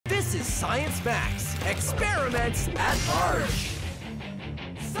is Science Max, Experiments at Large.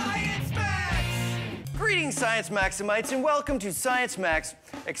 Science Max! Greetings, Science Maximites, and welcome to Science Max,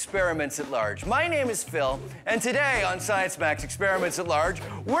 Experiments at Large. My name is Phil, and today on Science Max, Experiments at Large,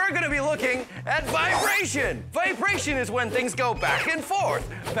 we're gonna be looking at vibration. Vibration is when things go back and forth,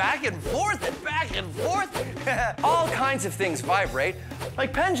 and back and forth. All kinds of things vibrate,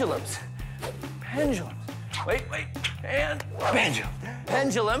 like pendulums. Pendulums. Wait, and pendulums.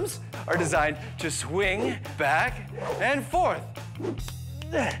 Pendulums are designed to swing back and forth.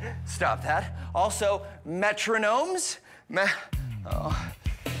 Stop that. Also, metronomes.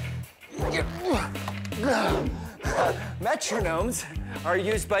 Metronomes are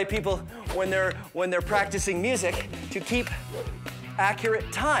used by people when they're practicing music to keep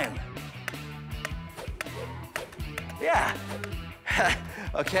accurate time. Yeah.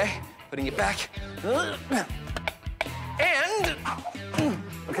 Okay, putting it back. And,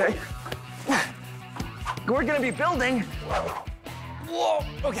 okay, we're gonna be building, whoa,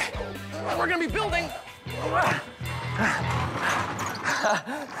 okay, we're gonna be building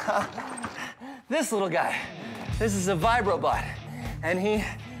this little guy. This is a vibrobot, and he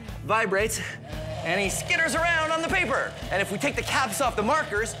vibrates and he skitters around on the paper. And if we take the caps off the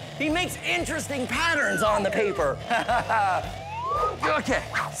markers, he makes interesting patterns on the paper. Okay,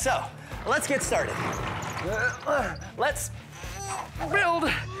 so let's get started. Let's build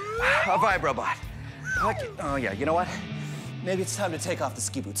a vibrobot. Okay. Oh yeah, you know what? Maybe it's time to take off the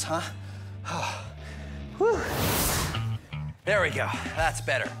ski boots, huh? Whew. There we go, that's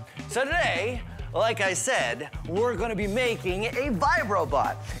better. So today, like I said, we're gonna be making a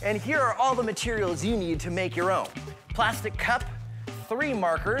vibrobot. And here are all the materials you need to make your own. Plastic cup, 3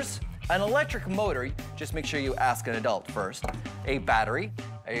 markers, an electric motor, just make sure you ask an adult first, a battery,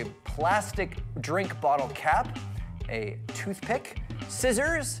 a plastic drink bottle cap, a toothpick,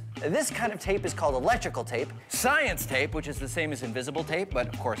 scissors. This kind of tape is called electrical tape. Science tape, which is the same as invisible tape, but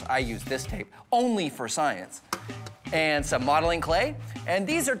of course I use this tape only for science. And some modeling clay. And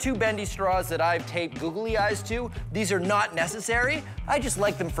these are 2 bendy straws that I've taped googly eyes to. These are not necessary. I just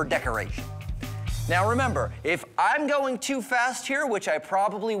like them for decoration. Now remember, if I'm going too fast here, which I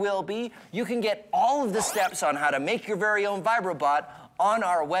probably will be, you can get all of the steps on how to make your very own vibrobot on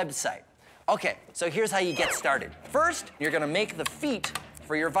our website. Okay, so here's how you get started. First, you're gonna make the feet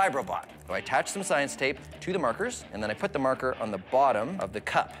for your vibrobot. So I attach some science tape to the markers, and then I put the marker on the bottom of the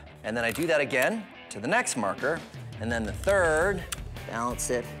cup. And then I do that again to the next marker, and then the third, balance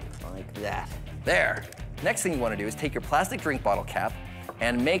it like that. There. Next thing you wanna do is take your plastic drink bottle cap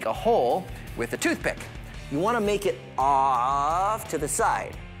and make a hole with a toothpick. You wanna make it off to the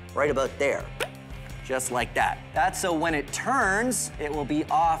side, right about there. Just like that. That's so when it turns, it will be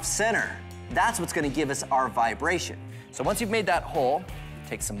off center. That's what's gonna give us our vibration. So once you've made that hole,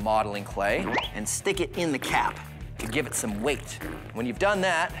 take some modeling clay and stick it in the cap to give it some weight. When you've done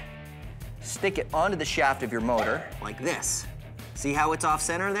that, stick it onto the shaft of your motor like this. See how it's off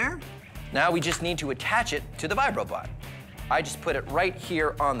center there? Now we just need to attach it to the vibrobot. I just put it right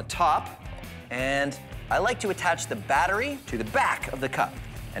here on the top, and I like to attach the battery to the back of the cup.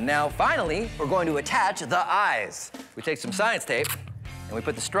 And now, finally, we're going to attach the eyes. We take some science tape, and we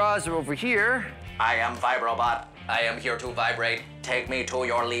put the straws over here. I am vibrobot. I am here to vibrate. Take me to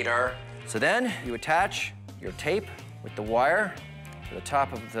your leader. So then, you attach your tape with the wire to the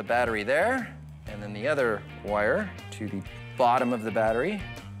top of the battery there, and then the other wire to the bottom of the battery,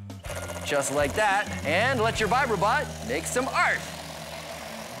 just like that, and let your vibrobot make some art.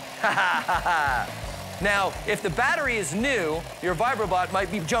 Ha ha ha ha. Now, if the battery is new, your vibrobot might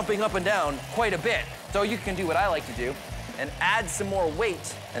be jumping up and down quite a bit. So you can do what I like to do and add some more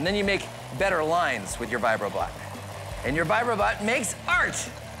weight, and then you make better lines with your vibrobot. And your vibrobot makes art.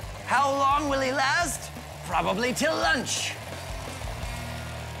 How long will he last? Probably till lunch.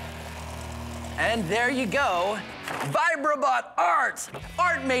 And there you go, vibrobot art.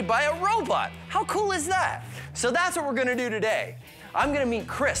 Art made by a robot. How cool is that? So that's what we're gonna do today. I'm gonna meet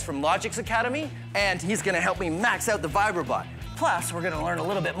Chris from Logix Academy, and he's gonna help me max out the vibrobot. Plus, we're gonna learn a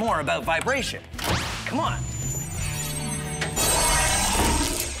little bit more about vibration. Come on.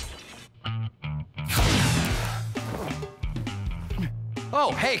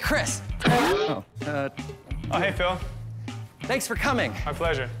 Oh, hey, Chris. Oh, hey, Phil. Thanks for coming. My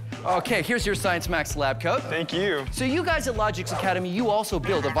pleasure. Okay, here's your Science Max lab coat. Thank you. So you guys at Logix Academy, you also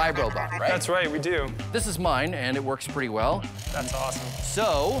build a vibrobot, right? That's right, we do. This is mine, and it works pretty well. That's awesome.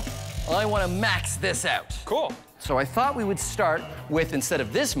 So, I want to max this out. Cool. So I thought we would start with, instead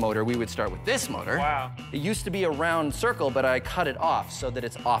of this motor, we would start with this motor. Wow. It used to be a round circle, but I cut it off so that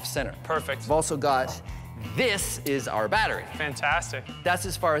it's off center. Perfect. I've also got This is our battery. Fantastic. That's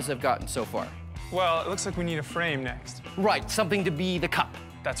as far as I've gotten so far. Well, it looks like we need a frame next. Right, something to be the cup.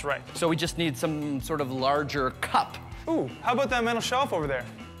 That's right. So we just need some sort of larger cup. Ooh, how about that metal shelf over there?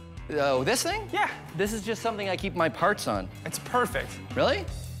 Oh, this thing? Yeah. This is just something I keep my parts on. It's perfect. Really?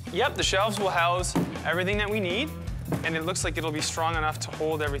 Yep, the shelves will house everything that we need, and it looks like it'll be strong enough to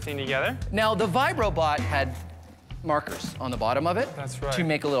hold everything together. Now, the VibroBot had markers on the bottom of it. That's right. To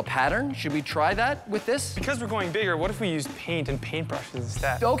make a little pattern. Should we try that with this? Because we're going bigger, what if we use paint and paintbrushes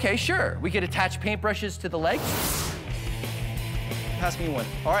instead? Okay, sure. We could attach paintbrushes to the legs. Pass me one.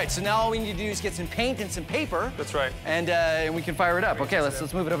 All right, so now all we need to do is get some paint and some paper. That's right. And we can fire it up. Okay,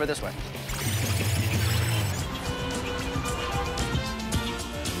 let's move it over this way.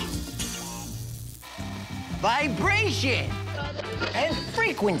 Vibration and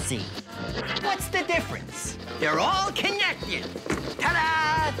frequency. What's the difference? They're all connected.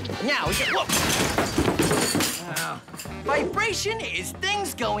 Ta-da! Now, whoa. Vibration is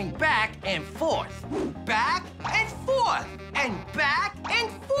things going back and forth. Back and forth. And back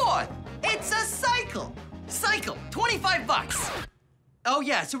and forth. It's a cycle. Cycle, 25 bucks. Oh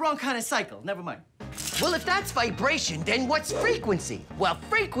yeah, it's the wrong kind of cycle. Never mind. Well, if that's vibration, then what's frequency? Well,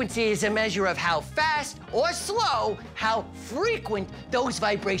 frequency is a measure of how fast or slow, how frequent those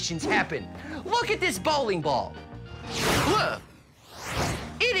vibrations happen. Look at this bowling ball. Look.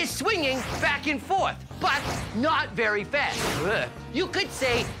 It is swinging back and forth, but not very fast. You could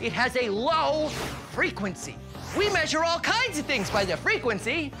say it has a low frequency. We measure all kinds of things by their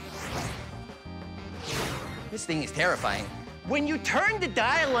frequency. This thing is terrifying. When you turn the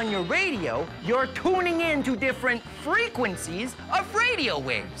dial on your radio, you're tuning in to different frequencies of radio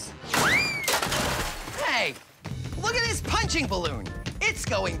waves. Hey, look at this punching balloon. It's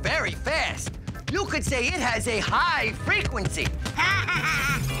going very fast. You could say it has a high frequency.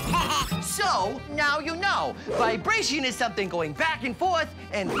 So, now you know. Vibration is something going back and forth,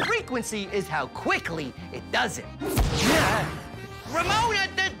 and frequency is how quickly it does it. Ramona,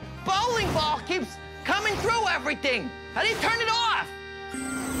 the bowling ball keeps coming through everything. How do you turn it off?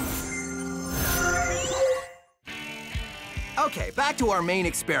 Okay, back to our main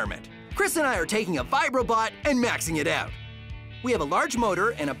experiment. Chris and I are taking a VibroBot and maxing it out. We have a large motor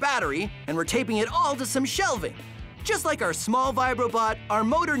and a battery, and we're taping it all to some shelving. Just like our small VibroBot, our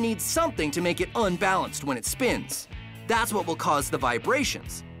motor needs something to make it unbalanced when it spins. That's what will cause the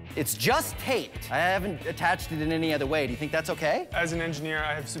vibrations. It's just taped. I haven't attached it in any other way. Do you think that's okay? As an engineer,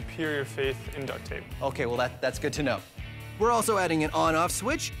 I have superior faith in duct tape. Okay, well, that's good to know. We're also adding an on-off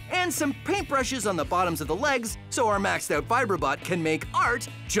switch and some paintbrushes on the bottoms of the legs so our maxed-out VibroBot can make art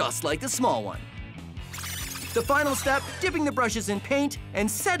just like the small one. The final step, dipping the brushes in paint and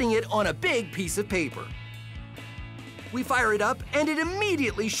setting it on a big piece of paper. We fire it up, and it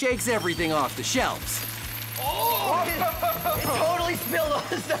immediately shakes everything off the shelves. Oh! It totally spilled all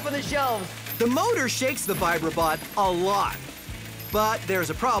the stuff on the shelves. The motor shakes the VibroBot a lot. But there's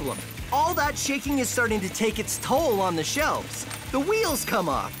a problem. All that shaking is starting to take its toll on the shelves. The wheels come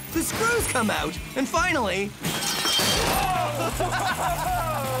off, the screws come out, and finally...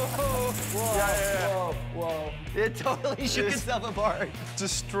 Whoa. It totally shook itself apart.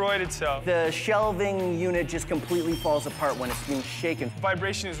 Destroyed itself. The shelving unit just completely falls apart when it's being shaken.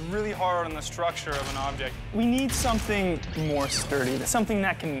 Vibration is really hard on the structure of an object. We need something more sturdy, something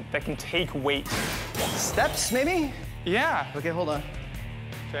that can take weight. Steps, maybe? Yeah. Okay, hold on.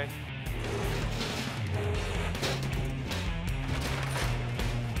 Okay.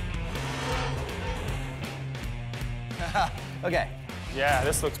 Okay. Yeah,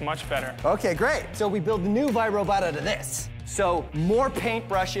 this looks much better. Okay, great. So we build the new VibroBot out of this. So more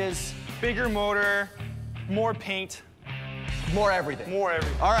paintbrushes, Bigger motor, more paint, more everything. more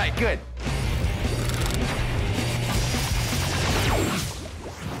everything. All right, good.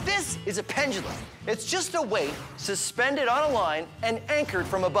 This is a pendulum. It's just a weight suspended on a line and anchored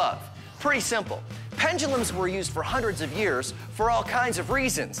from above. Pretty simple. Pendulums were used for hundreds of years for all kinds of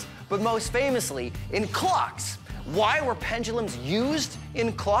reasons, but most famously in clocks. Why were pendulums used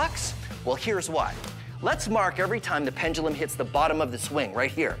in clocks? Well, here's why. Let's mark every time the pendulum hits the bottom of the swing,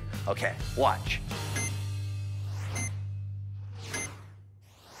 right here. Okay, watch.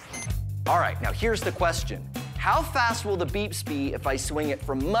 All right, now here's the question. How fast will the beeps be if I swing it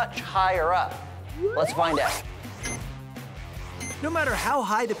from much higher up? Let's find out. No matter how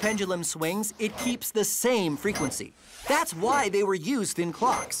high the pendulum swings, it keeps the same frequency. That's why they were used in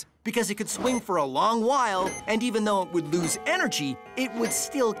clocks, because it could swing for a long while, and even though it would lose energy, it would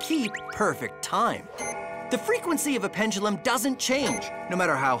still keep perfect time. The frequency of a pendulum doesn't change, no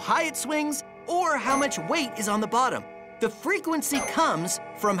matter how high it swings or how much weight is on the bottom. The frequency comes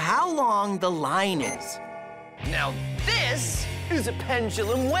from how long the line is. Now this is a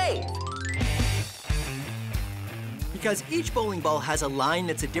pendulum wave. Because each bowling ball has a line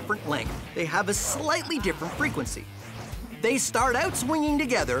that's a different length, they have a slightly different frequency. They start out swinging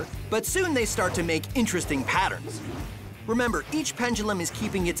together, but soon they start to make interesting patterns. Remember, each pendulum is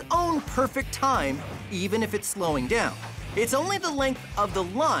keeping its own perfect time, even if it's slowing down. It's only the length of the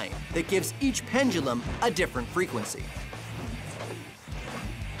line that gives each pendulum a different frequency.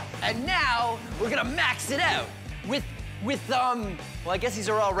 And now we're gonna max it out with well, I guess these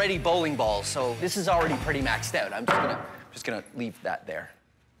are already bowling balls, so this is already pretty maxed out. I'm just gonna leave that there.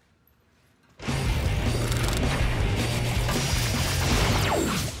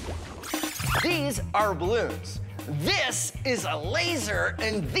 These are balloons. This is a laser,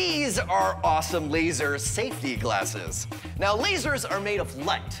 and these are awesome laser safety glasses. Now, lasers are made of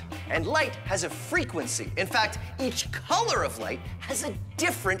light, and light has a frequency. In fact, each color of light has a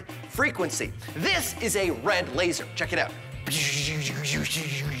different frequency. This is a red laser. Check it out.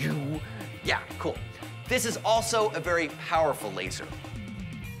 Yeah, cool. This is also a very powerful laser.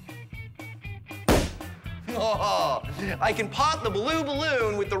 Oh, I can pop the blue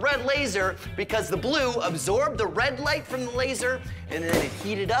balloon with the red laser because the blue absorbed the red light from the laser and then it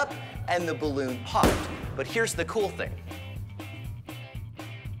heated up and the balloon popped. But here's the cool thing.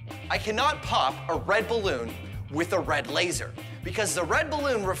 I cannot pop a red balloon with a red laser because the red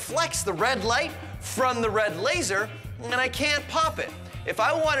balloon reflects the red light from the red laser and I can't pop it. If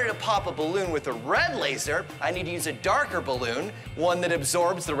I wanted to pop a balloon with a red laser, I need to use a darker balloon, one that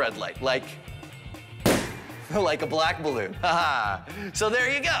absorbs the red light, like a black balloon. So there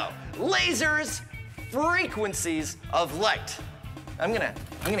you go. Lasers, frequencies of light. I'm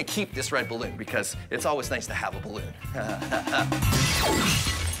gonna keep this red balloon because it's always nice to have a balloon.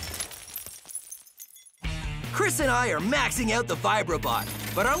 Chris and I are maxing out the Vibrobot,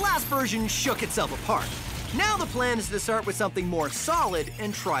 but our last version shook itself apart. Now the plan is to start with something more solid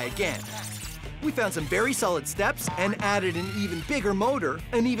and try again. We found some very solid steps and added an even bigger motor,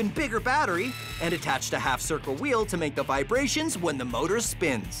 an even bigger battery, and attached a half-circle wheel to make the vibrations when the motor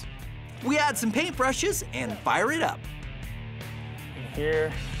spins. We add some paintbrushes and fire it up. And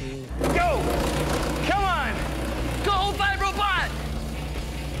here we go! Come on! Go, Vibrobot!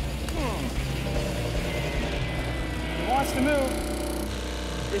 It wants to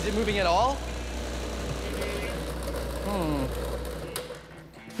move. Is it moving at all?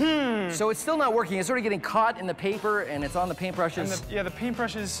 So it's still not working. It's sort of getting caught in the paper and it's on the paintbrushes. And the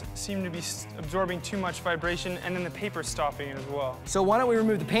paintbrushes seem to be absorbing too much vibration and then the paper's stopping it as well. So why don't we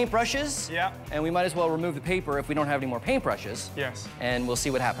remove the paintbrushes? Yeah. And we might as well remove the paper if we don't have any more paintbrushes. Yes. And we'll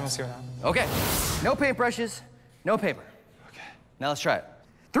see what happens. We'll see what happens. Okay. No paintbrushes, no paper. Okay. Now let's try it.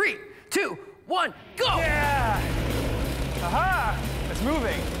 3, 2, 1, go! Yeah! Aha! It's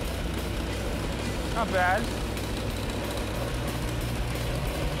moving. Not bad.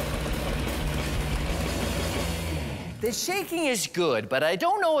 The shaking is good, but I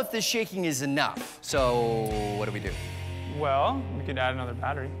don't know if the shaking is enough. So what do we do? Well, we could add another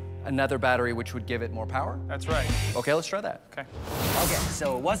battery. Another battery which would give it more power? That's right. Okay, let's try that. Okay. Okay,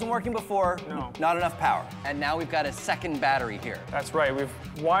 so it wasn't working before. No. Not enough power. And now we've got a second battery here. That's right. We've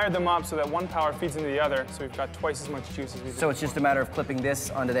wired them up so that one power feeds into the other, so we've got twice as much juice as we do. So it's just a matter of clipping this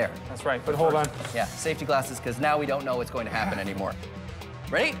onto there. That's right, but hold on. Yeah, safety glasses, because now we don't know what's going to happen anymore.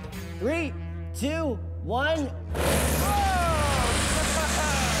 Ready? 3, 2, 1.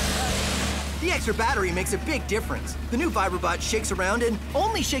 The extra battery makes a big difference. The new Vibrobot shakes around and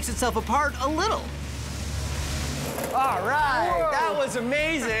only shakes itself apart a little. All right, that was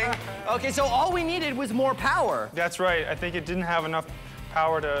amazing. Okay, so all we needed was more power. That's right. I think it didn't have enough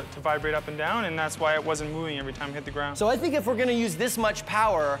power to vibrate up and down, and that's why it wasn't moving every time it hit the ground. So I think if we're gonna use this much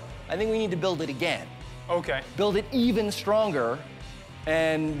power, I think we need to build it again. Okay. Build it even stronger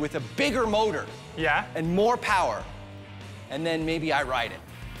and with a bigger motor. Yeah? And more power. And then maybe I ride it.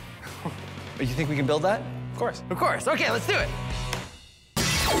 You think we can build that? Of course. Of course. Okay, let's do it.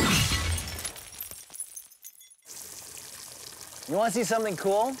 You want to see something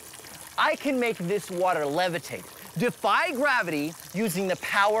cool? I can make this water levitate, defy gravity using the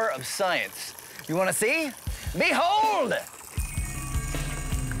power of science. You want to see? Behold!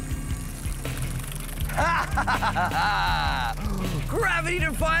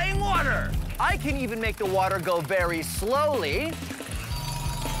 Gravity-defying water. I can even make the water go very slowly.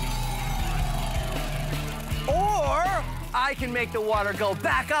 Or I can make the water go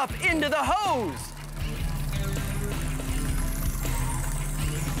back up into the hose.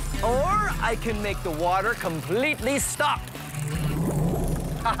 Or I can make the water completely stop.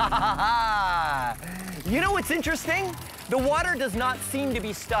 You know what's interesting? The water does not seem to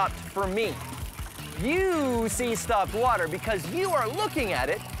be stopped for me. You see stopped water because you are looking at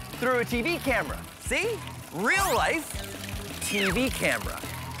it through a TV camera. See? Real life, TV camera.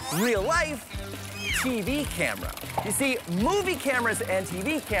 Real life, TV camera. You see, movie cameras and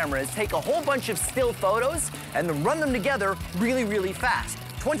TV cameras take a whole bunch of still photos and then run them together really, really fast.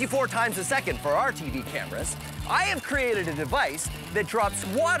 24 times a second for our TV cameras. I have created a device that drops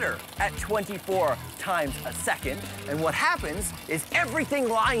water at 24 times a second, and what happens is everything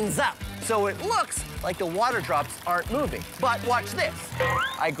lines up. So it looks like the water drops aren't moving. But watch this.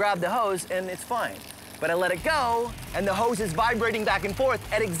 I grab the hose and it's fine. But I let it go, and the hose is vibrating back and forth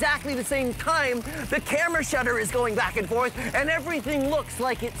at exactly the same time the camera shutter is going back and forth, and everything looks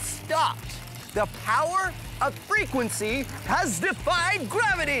like it stopped. The power of frequency has defied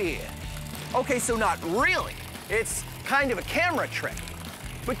gravity. Okay, so not really. It's kind of a camera trick,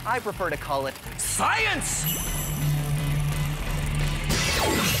 but I prefer to call it science.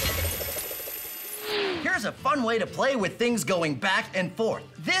 Here's a fun way to play with things going back and forth.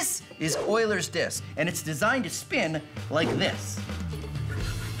 This is Euler's disc, and it's designed to spin like this.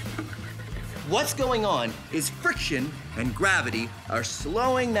 What's going on is friction and gravity are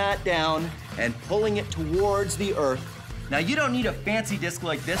slowing that down and pulling it towards the Earth. Now, you don't need a fancy disc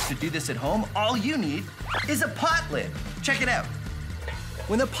like this to do this at home. All you need is a pot lid. Check it out.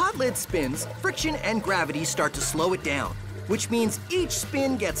 When the pot lid spins, friction and gravity start to slow it down, which means each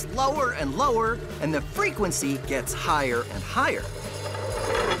spin gets lower and lower, and the frequency gets higher and higher.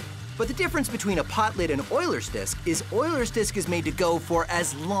 But the difference between a pot lid and Euler's disc is made to go for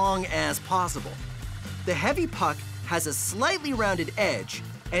as long as possible. The heavy puck has a slightly rounded edge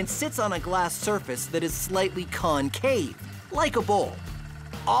and sits on a glass surface that is slightly concave, like a bowl.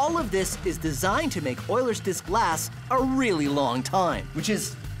 All of this is designed to make Euler's disc last a really long time, which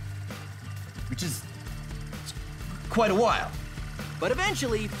is quite a while. But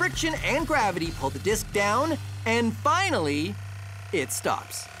eventually, friction and gravity pull the disc down, and finally, it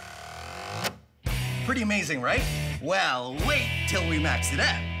stops. Pretty amazing, right? Well, wait till we max it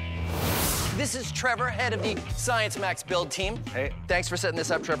out. This is Trevor, head of the Science Max build team. Hey. Thanks for setting this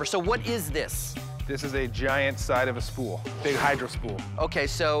up, Trevor. So what is this? This is a giant side of a spool, big hydro spool. Okay,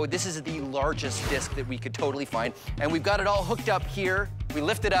 so this is the largest disc that we could totally find, and we've got it all hooked up here. We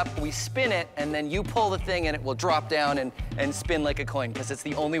lift it up, we spin it, and then you pull the thing and it will drop down and spin like a coin, because it's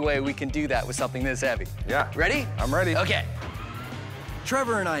the only way we can do that with something this heavy. Yeah. Ready? I'm ready. Okay.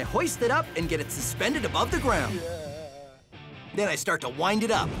 Trevor and I hoist it up and get it suspended above the ground. Yeah. Then I start to wind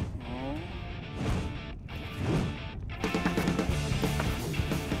it up.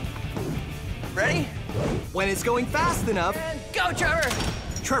 Ready? When it's going fast enough, And go, Trevor!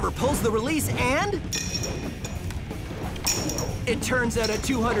 Trevor pulls the release and it turns out a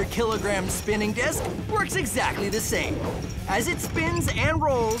 200-kilogram spinning disc works exactly the same. As it spins and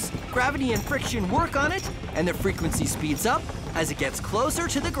rolls, gravity and friction work on it, and the frequency speeds up as it gets closer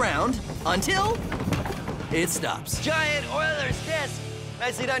to the ground until it stops. Giant Euler's disc.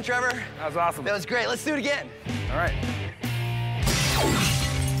 Nicely done, Trevor. That was awesome. That was great. Let's do it again. All right.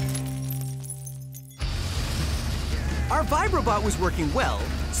 Our Vibrobot was working well,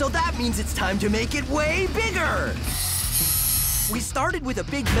 so that means it's time to make it way bigger. We started with a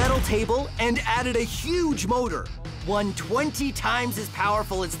big metal table and added a huge motor, one 20 times as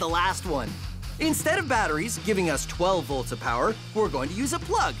powerful as the last one. Instead of batteries giving us 12 volts of power, we're going to use a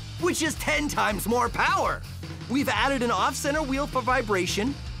plug, which is 10 times more power. We've added an off-center wheel for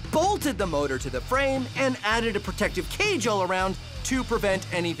vibration, bolted the motor to the frame, and added a protective cage all around to prevent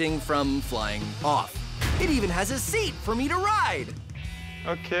anything from flying off. It even has a seat for me to ride.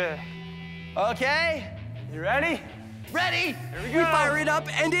 Okay. Okay. You ready? Ready? Here we go. We fire it up,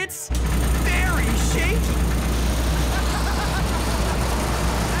 and it's very shaky.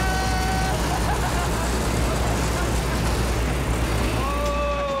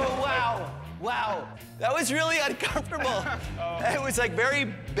 Oh, wow. Wow. That was really uncomfortable. It was like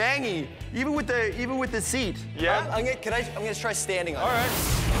very bangy, even with the seat. Yeah. I'm gonna try standing on it. All right.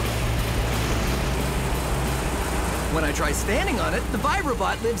 When I try standing on it, the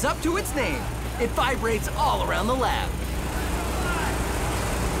Vibrobot lives up to its name. It vibrates all around the lab.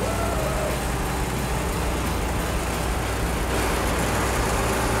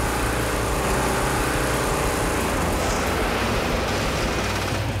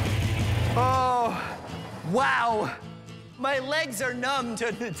 Oh, wow. My legs are numb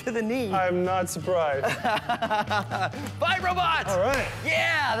to the knee. I'm not surprised. Vibrobot! All right.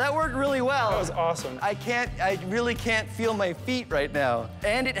 Yeah, that worked really well. That was awesome. I really can't feel my feet right now.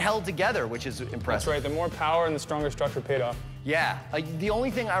 And it held together, which is impressive. That's right. The more power and the stronger structure paid off. Yeah, the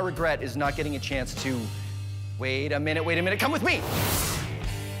only thing I regret is not getting a chance to, wait a minute, come with me.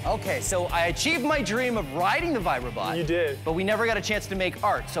 Okay, so I achieved my dream of riding the Vibrobot. You did. But we never got a chance to make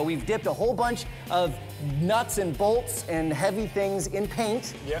art. So we've dipped a whole bunch of nuts and bolts and heavy things in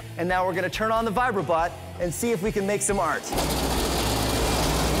paint. Yep. And now we're gonna turn on the Vibrobot and see if we can make some art.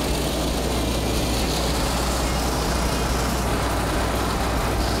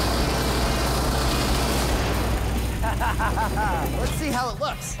 Let's see how it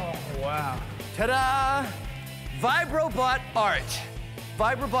looks. Oh, wow. Ta-da! Vibrobot art.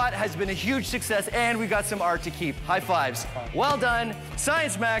 Vibrobot has been a huge success, and we got some art to keep. High fives. Well done.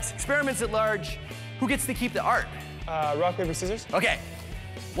 Science Max, experiments at large. Who gets to keep the art? Rock, paper, scissors. Okay.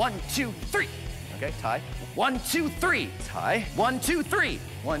 1, 2, 3. Okay, tie. 1, 2, 3. Tie. 1, 2, 3.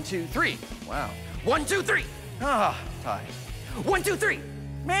 1, 2, 3. Wow. 1, 2, 3. Ah, tie. 1, 2, 3.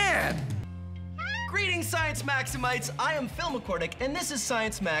 Man! Greetings, Science Maximites. I am Phil McCordick, and this is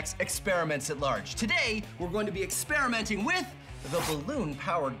Science Max Experiments at Large. Today, we're going to be experimenting with the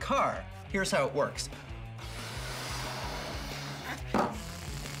balloon-powered car. Here's how it works.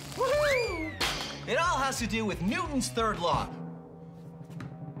 Woohoo! It all has to do with Newton's third law.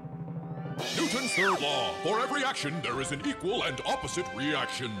 Newton's third law. For every action, there is an equal and opposite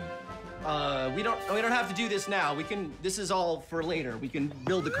reaction. We don't have to do this now. This is all for later. We can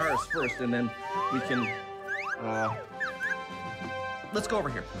build the cars first, and then we can, let's go over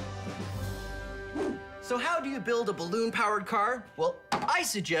here. So how do you build a balloon-powered car? Well, I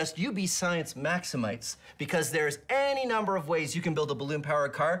suggest you be Science Maximites, because there's any number of ways you can build a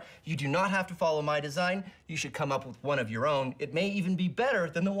balloon-powered car. You do not have to follow my design. You should come up with one of your own. It may even be better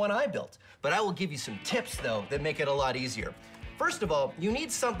than the one I built. But I will give you some tips, though, that make it a lot easier. First of all, you need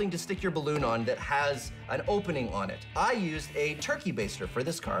something to stick your balloon on that has an opening on it. I used a turkey baster for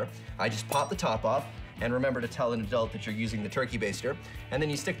this car. I just pop the top off, and remember to tell an adult that you're using the turkey baster, and then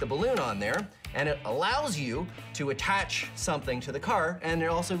you stick the balloon on there, and it allows you to attach something to the car, and it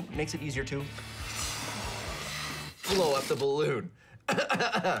also makes it easier to blow up the balloon.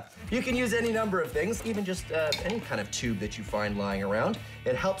 You can use any number of things, even just any kind of tube that you find lying around.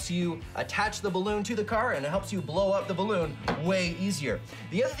 It helps you attach the balloon to the car, and it helps you blow up the balloon way easier.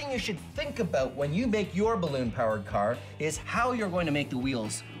 The other thing you should think about when you make your balloon-powered car is how you're going to make the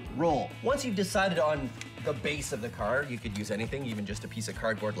wheels roll. Once you've decided on the base of the car, you could use anything, even just a piece of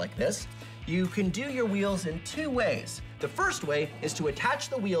cardboard like this. You can do your wheels in two ways. The first way is to attach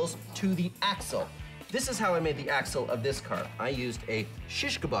the wheels to the axle. This is how I made the axle of this car. I used a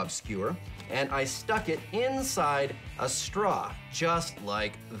shish kebab skewer, and I stuck it inside a straw, just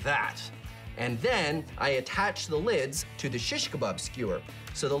like that. And then I attached the lids to the shish kebab skewer.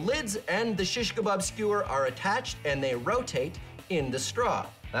 So the lids and the shish kebab skewer are attached, and they rotate in the straw.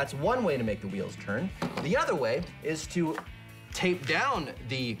 That's one way to make the wheels turn. The other way is to tape down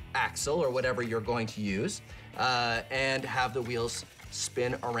the axle, or whatever you're going to use, and have the wheels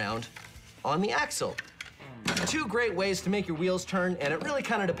spin around on the axle. Two great ways to make your wheels turn, and it really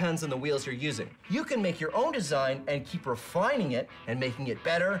kind of depends on the wheels you're using. You can make your own design and keep refining it and making it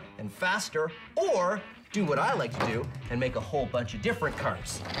better and faster, or do what I like to do and make a whole bunch of different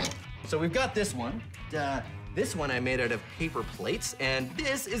cars. So we've got this one. This one I made out of paper plates, and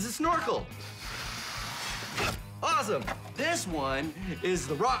this is a snorkel. Awesome. This one is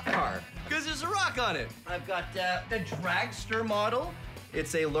the rock car, because there's a rock on it. I've got the dragster model.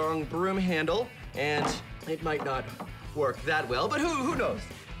 It's a long broom handle, and it might not work that well, but who knows?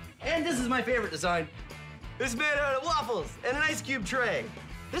 And this is my favorite design. It's made out of waffles and an ice cube tray.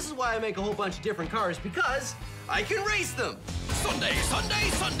 This is why I make a whole bunch of different cars, because I can race them. Sunday, Sunday,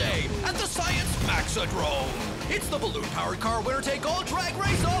 Sunday at the Science Maxidrome. It's the balloon-powered car winner-take-all drag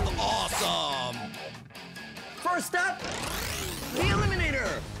race of awesome. First up, the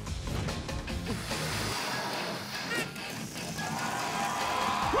Eliminator.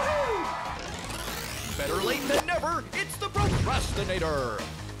 Woohoo! Better late than never, it's the Procrastinator.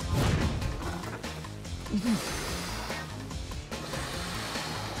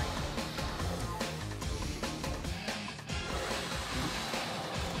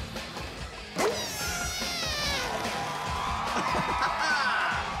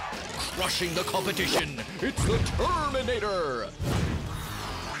 Crushing the competition, it's the Terminator.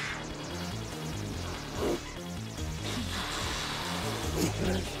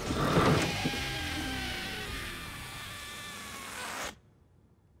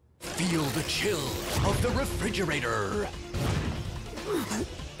 Feel the chill of the refrigerator.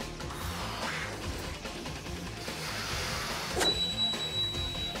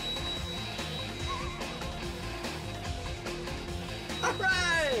 All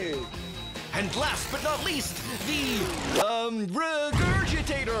right! And last but not least, the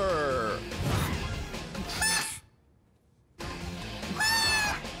Regurgitator.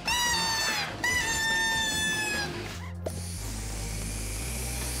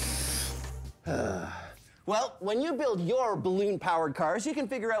 Well, when you build your balloon-powered cars, you can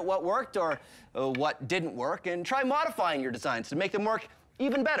figure out what worked or what didn't work and try modifying your designs to make them work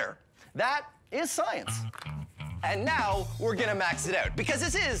even better. That is science. And now we're gonna max it out because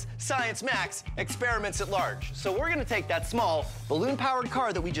this is Science Max Experiments at Large. So we're gonna take that small balloon-powered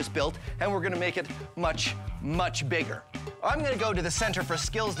car that we just built and we're gonna make it much, much bigger. I'm gonna go to the Center for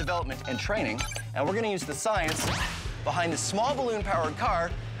Skills Development and Training and we're gonna use the science behind the small balloon-powered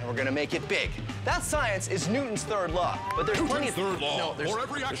car and we're gonna make it big. That science is Newton's third law, but there's plenty of third law. For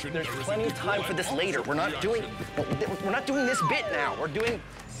every action, there's plenty of time for this later. We're not doing this bit now. We're doing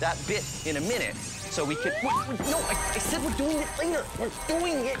that bit in a minute. So we can, no, I said we're doing it later. We're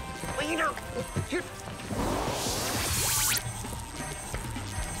doing it later.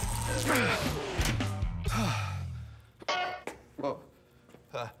 Whoa.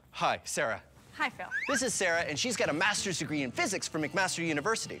 Hi, Sarah. Hi, Phil. This is Sarah, and she's got a master's degree in physics from McMaster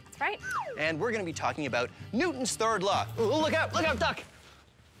University. That's right. And we're gonna be talking about Newton's third law. Oh, look out, duck!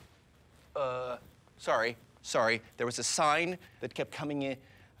 Sorry. There was a sign that kept coming in.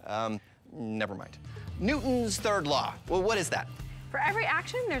 Never mind. Newton's third law. Well, what is that? For every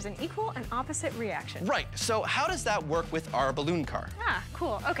action, there's an equal and opposite reaction. Right, so how does that work with our balloon car? Ah,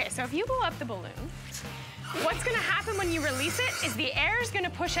 cool. Okay, so if you blow up the balloon, what's gonna happen when you release it is the air is gonna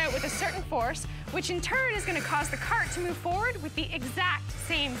push out with a certain force, which in turn is gonna cause the cart to move forward with the exact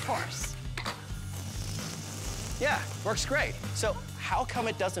same force. Yeah, works great. So how come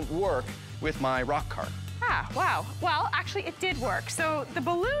it doesn't work with my rock cart? Ah, wow. Well, actually, it did work. So the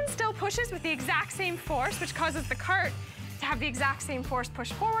balloon still pushes with the exact same force, which causes the cart to have the exact same force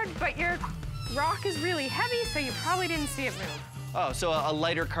push forward, but your rock is really heavy, so you probably didn't see it move. Oh, so a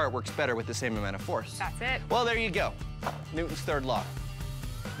lighter cart works better with the same amount of force. That's it. Well, there you go. Newton's third law.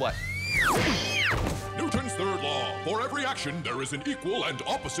 What? Newton's third law. For every action, there is an equal and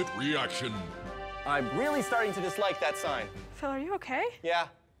opposite reaction. I'm really starting to dislike that sign. Phil, are you okay? Yeah,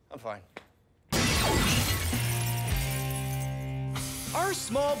 I'm fine. Our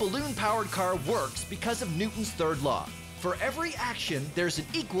small balloon-powered car works because of Newton's third law. For every action, there's an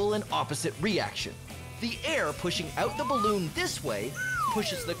equal and opposite reaction. The air pushing out the balloon this way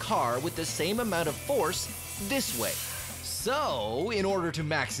pushes the car with the same amount of force this way. So, in order to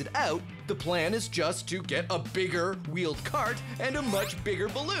max it out, the plan is just to get a bigger wheeled cart and a much bigger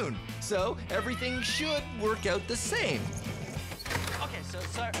balloon. So, everything should work out the same. Okay, so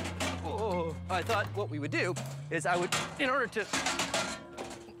sorry. Oh, I thought what we would do is in order to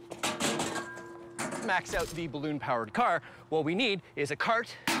max out the balloon-powered car, what we need is a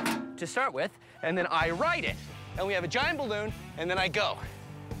cart to start with, and then I ride it. And we have a giant balloon, and then I go.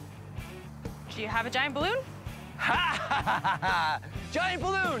 Do you have a giant balloon? Ha ha ha ha! Giant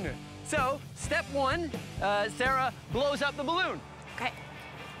balloon! So, step one, Sarah blows up the balloon. Okay.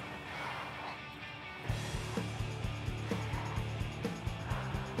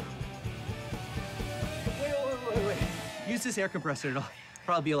 Wait. Use this air compressor, it'll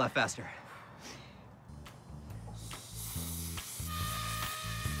probably be a lot faster.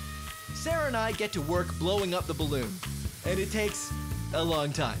 Sarah and I get to work blowing up the balloon, and it takes a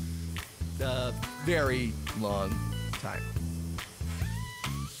long time. A very long time.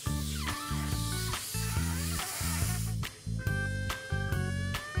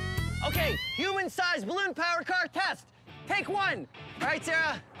 Okay, human-sized balloon-powered car test. Take one. All right,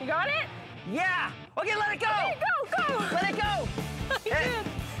 Sarah. You got it? Yeah. Okay, let it go. Okay, go! Let it go. You did.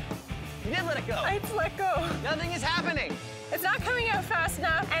 You did let it go. It's let go. Nothing is happening. It's not coming out fast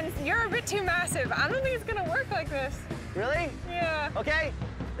enough, and you're a bit too massive. I don't think it's gonna work like this. Really? Yeah. Okay.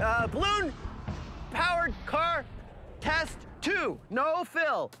 Balloon-powered car test 2. No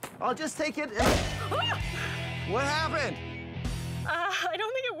fill. I'll just take it. What happened? I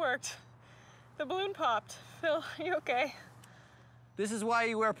don't think it worked. The balloon popped. Phil, are you okay? This is why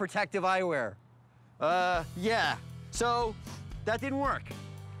you wear protective eyewear. Yeah. So, that didn't work.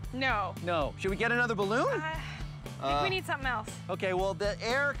 No. No. Should we get another balloon? I think we need something else. Okay, well, the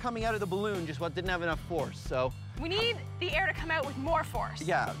air coming out of the balloon just didn't have enough force, so. We need the air to come out with more force.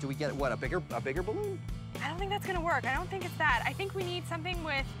 Yeah, do we get, what, a bigger balloon? I don't think that's gonna work. I don't think it's that. I think we need something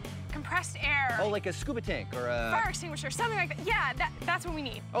with compressed air. Oh, like a scuba tank or a... Fire extinguisher, something like that. Yeah, that's what we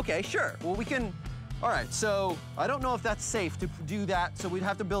need. Okay, sure. Well, we can, all right, so I don't know if that's safe to do that, so we'd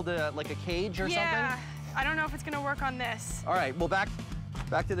have to build like a cage or Yeah, something? I don't know if it's gonna work on this. All right, well, back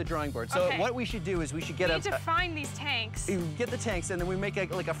to the drawing board. So Okay. what we should do is we should get We need to find these tanks. get the tanks, and then we make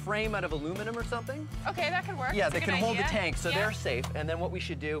like a frame out of aluminum or something. Okay, that could work. Yeah, That's a they good can hold the idea. tanks, so Yeah. they're safe. And then what we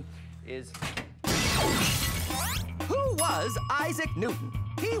should do is... Who was Isaac Newton?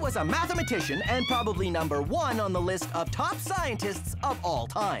 He was a mathematician and probably #1 on the list of top scientists of all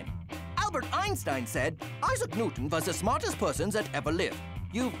time. Albert Einstein said, Isaac Newton was the smartest person that ever lived.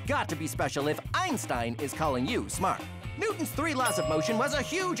 You've got to be special if Einstein is calling you smart. Newton's 3 laws of motion was a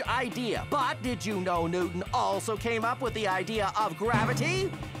huge idea, but did you know Newton also came up with the idea of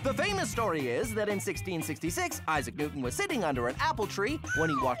gravity? The famous story is that in 1666, Isaac Newton was sitting under an apple tree when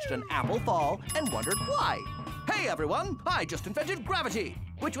he watched an apple fall and wondered why. Hey everyone, I just invented gravity,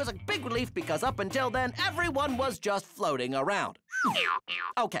 which was a big relief because up until then, everyone was just floating around.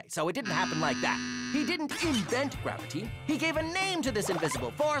 Okay, so it didn't happen like that. He didn't invent gravity, he gave a name to this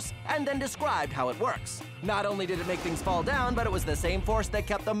invisible force and then described how it works. Not only did it make things fall down, but it was the same force that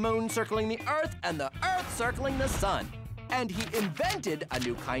kept the moon circling the Earth and the Earth circling the sun. And he invented a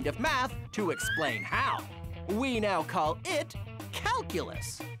new kind of math to explain how. We now call it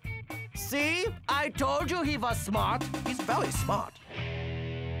calculus. See? I told you he was smart. He's very smart.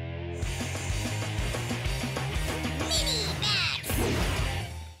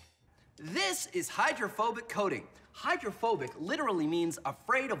 This is hydrophobic coating. Hydrophobic literally means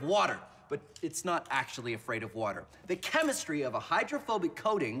afraid of water, but it's not actually afraid of water. The chemistry of a hydrophobic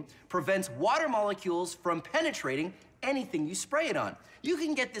coating prevents water molecules from penetrating anything you spray it on. You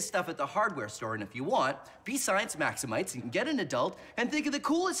can get this stuff at the hardware store, and if you want, be Science Maximites and get an adult and think of the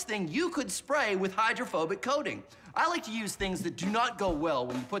coolest thing you could spray with hydrophobic coating. I like to use things that do not go well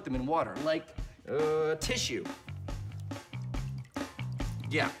when you put them in water, like tissue.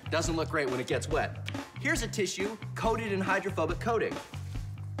 Yeah, doesn't look great when it gets wet. Here's a tissue coated in hydrophobic coating.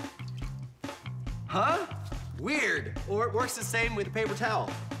 Huh? Weird. Or it works the same with a paper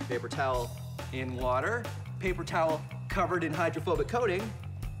towel. Paper towel in water, paper towel covered in hydrophobic coating,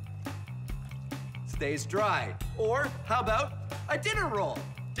 stays dry. Or how about a dinner roll?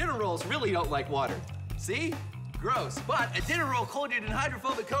 Dinner rolls really don't like water. See? Gross. But a dinner roll coated in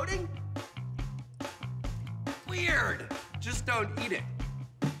hydrophobic coating? Weird. Just don't eat it.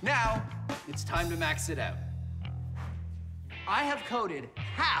 Now, it's time to max it out. I have coated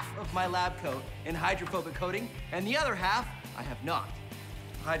half of my lab coat in hydrophobic coating, and the other half I have not.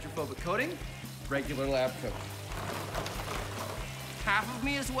 Hydrophobic coating, regular lab coat. Half of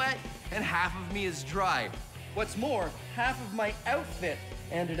me is wet, and half of me is dry. What's more, half of my outfit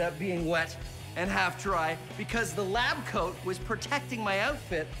ended up being wet and half dry because the lab coat was protecting my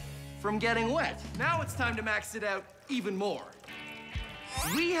outfit from getting wet. Now it's time to max it out even more.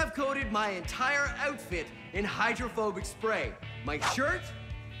 We have coated my entire outfit in hydrophobic spray. My shirt,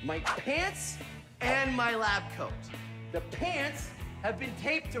 my pants, and my lab coat. The pants have been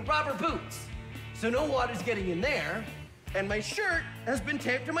taped to rubber boots, so no water's getting in there. And my shirt has been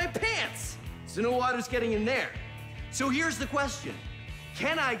taped to my pants, so no water's getting in there. So here's the question.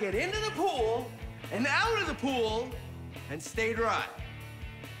 Can I get into the pool and out of the pool and stay dry?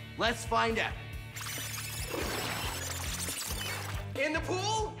 Let's find out. In the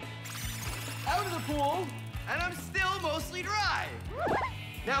pool, out of the pool, and I'm still mostly dry.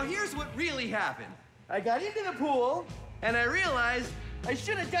 Now here's what really happened. I got into the pool, and I realized I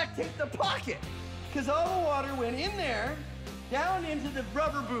should have duct taped the pocket, because all the water went in there, down into the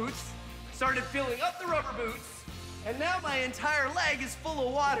rubber boots, started filling up the rubber boots, and now my entire leg is full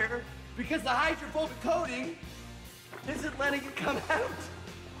of water because the hydrophobic coating isn't letting it come out.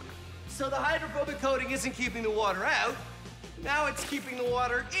 So the hydrophobic coating isn't keeping the water out, now it's keeping the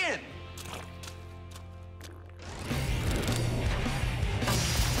water in.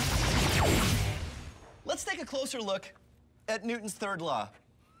 Let's take a closer look at Newton's third law.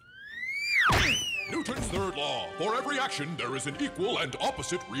 Newton's third law. For every action, there is an equal and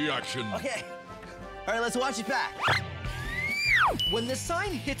opposite reaction. Okay. All right, let's watch it back. When the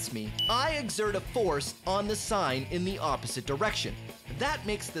sign hits me, I exert a force on the sign in the opposite direction. That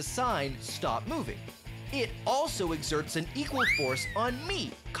makes the sign stop moving. It also exerts an equal force on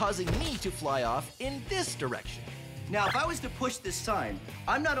me, causing me to fly off in this direction. Now, if I was to push this sign,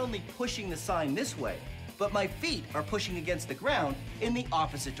 I'm not only pushing the sign this way, but my feet are pushing against the ground in the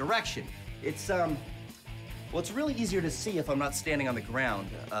opposite direction. It's, well, it's really easier to see if I'm not standing on the ground.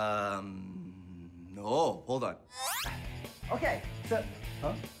 No, hold on. Okay, so,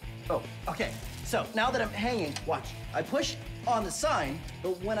 huh? Oh, okay. So now that I'm hanging, watch. I push on the sign,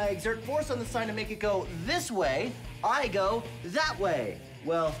 but when I exert force on the sign to make it go this way, I go that way.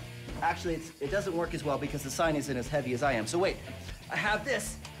 Well, actually, it doesn't work as well because the sign isn't as heavy as I am. So wait, I have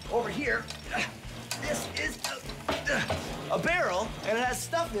this over here. This is a barrel, and it has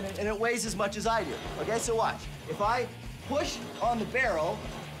stuff in it, and it weighs as much as I do. Okay, so watch. If I push on the barrel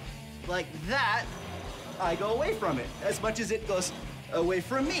like that, I go away from it as much as it goes away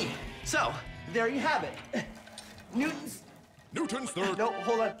from me. So, there you have it. Newton's third... No,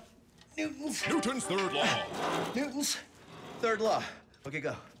 hold on. Newton's third law. Newton's third law. Okay,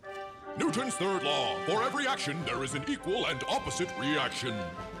 go. Newton's third law. For every action, there is an equal and opposite reaction.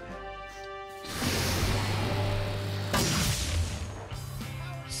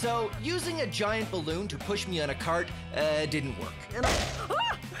 So, using a giant balloon to push me on a cart didn't work.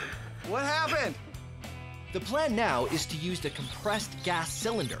 What happened? The plan now is to use the compressed gas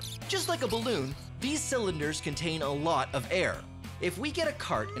cylinder. Just like a balloon, these cylinders contain a lot of air. If we get a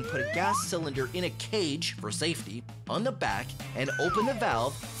cart and put a gas cylinder in a cage for safety on the back and open the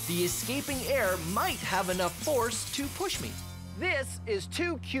valve, the escaping air might have enough force to push me. This is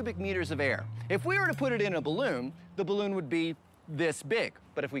 2 cubic meters of air. If we were to put it in a balloon, the balloon would be this big.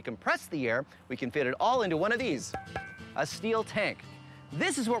 But if we compress the air, we can fit it all into one of these, a steel tank.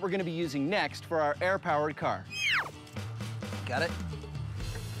 This is what we're going to be using next for our air-powered car. Got it?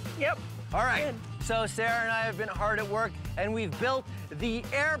 Yep. All right. Good. So Sarah and I have been hard at work, and we've built the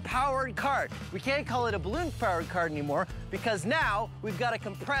air-powered cart. We can't call it a balloon-powered cart anymore because now we've got a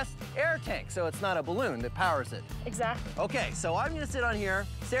compressed air tank, so it's not a balloon that powers it. Exactly. Okay, so I'm gonna sit on here,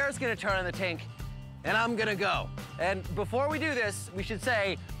 Sarah's gonna turn on the tank, and I'm gonna go. And before we do this, we should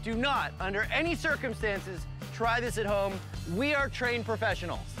say, do not, under any circumstances, try this at home. We are trained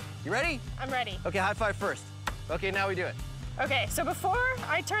professionals. You ready? I'm ready. Okay, high five first. Okay, now we do it. Okay, so before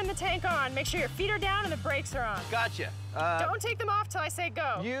I turn the tank on, make sure your feet are down and the brakes are on. Gotcha. Don't take them off till I say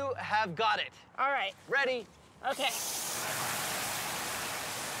go. You have got it. All right. Ready? Okay.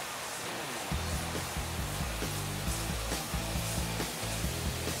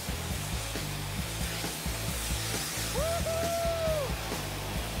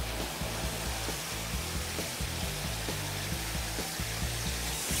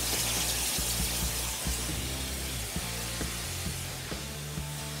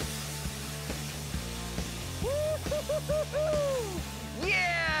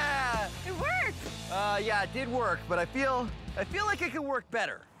 Yeah! It worked. Yeah, it did work, but I feel like it could work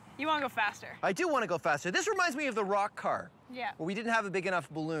better. You want to go faster? I do want to go faster. This reminds me of the rock car. Yeah. Where we didn't have a big enough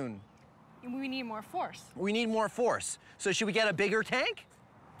balloon. We need more force. We need more force. So should we get a bigger tank?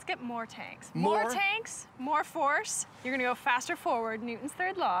 Let's get more tanks. More? More tanks, more force. You're gonna go faster forward, Newton's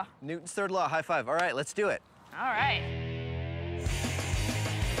third law. Newton's third law, high five. All right, let's do it. All right.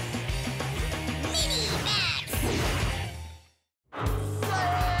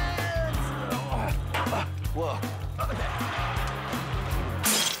 Whoa. Okay.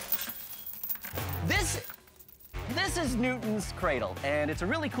 This is Newton's cradle, and it's a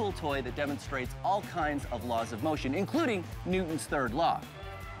really cool toy that demonstrates all kinds of laws of motion, including Newton's third law.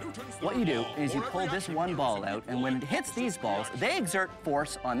 What you do is you pull this one ball out, and when it hits these balls, they exert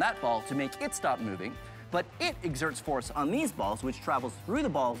force on that ball to make it stop moving, but it exerts force on these balls, which travels through the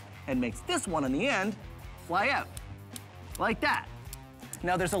balls and makes this one on the end fly out, like that.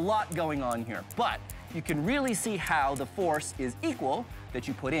 Now, there's a lot going on here, but you can really see how the force is equal that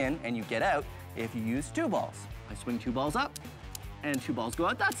you put in and you get out if you use 2 balls. I swing 2 balls up, and 2 balls go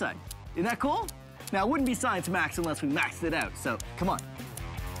out that side. Isn't that cool? Now, it wouldn't be science max unless we maxed it out, so come on.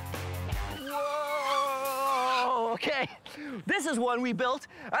 Whoa, okay. This is one we built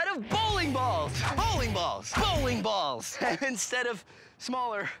out of bowling balls. Bowling balls, bowling balls, instead of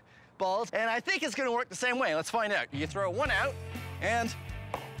smaller balls. And I think it's gonna work the same way. Let's find out. You throw one out, and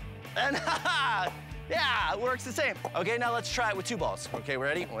yeah, it works the same. Okay, now let's try it with 2 balls. Okay,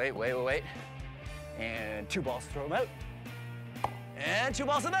 ready? Wait. And 2 balls, throw them out. And 2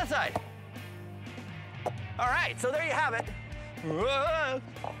 balls on that side. All right, so there you have it. Whoa.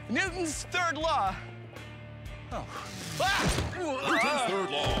 Newton's third law. Oh. Ah! Newton's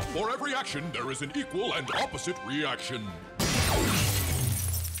third law. For every action, there is an equal and opposite reaction.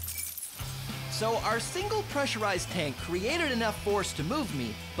 So our single pressurized tank created enough force to move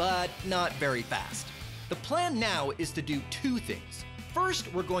me, but not very fast. The plan now is to do 2 things.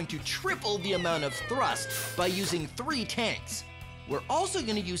 First, we're going to triple the amount of thrust by using 3 tanks. We're also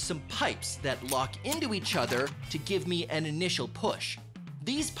going to use some pipes that lock into each other to give me an initial push.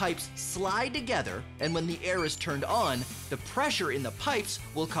 These pipes slide together, and when the air is turned on, the pressure in the pipes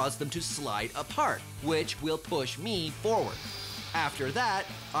will cause them to slide apart, which will push me forward. After that,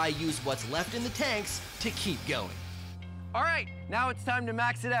 I use what's left in the tanks to keep going. All right, now it's time to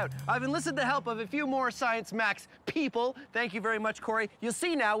max it out. I've enlisted the help of a few more Science Max people. Thank you very much, Corey. You'll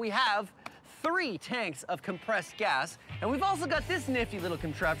see now we have 3 tanks of compressed gas, and we've also got this nifty little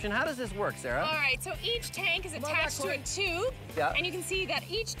contraption. How does this work, Sarah? All right, so each tank is attached to a tube, Yeah. and you can see that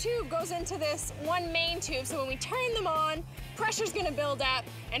each tube goes into this one main tube, so when we turn them on, pressure's gonna build up,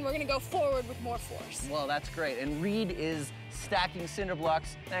 and we're gonna go forward with more force. Well, that's great. And Reed is stacking cinder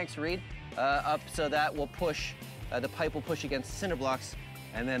blocks, thanks, Reed, up so that will push, the pipe will push against the cinder blocks,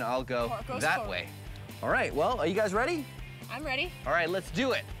 and then I'll go Or it goes that forward. way. All right, well, are you guys ready? I'm ready. All right, let's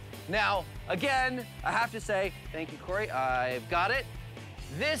do it. Now, again, I have to say, thank you, Corey, I've got it.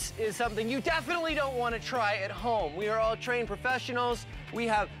 This is something you definitely don't want to try at home. We are all trained professionals. We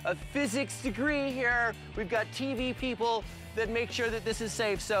have a physics degree here. We've got TV people that make sure that this is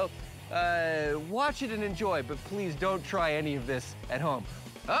safe. So watch it and enjoy, but please don't try any of this at home.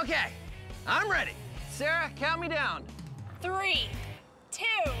 Okay, I'm ready. Sarah, count me down. 3, 2,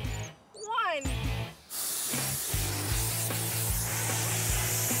 1.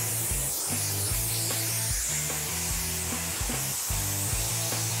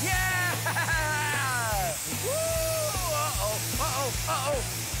 Woo!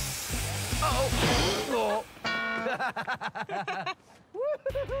 Uh-oh.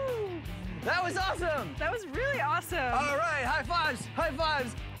 Woo-hoo-hoo. That was awesome. That was really awesome. All right, high fives, high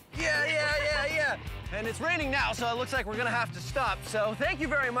fives. Yeah. And it's raining now, so it looks like we're gonna have to stop. So thank you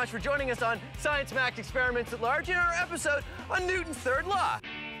very much for joining us on Science Max Experiments at Large in our episode on Newton's third law.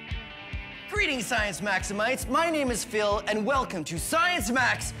 Greetings, Science Maximites. My name is Phil, and welcome to Science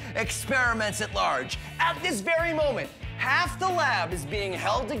Max Experiments at Large. At this very moment, half the lab is being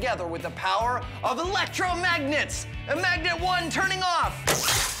held together with the power of electromagnets. Magnet 1 turning off.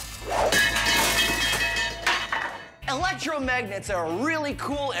 Electromagnets are a really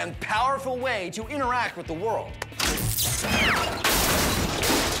cool and powerful way to interact with the world.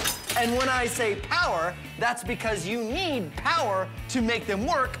 And when I say power, that's because you need power to make them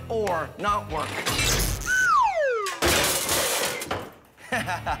work or not work.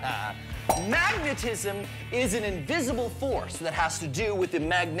 Magnetism is an invisible force that has to do with the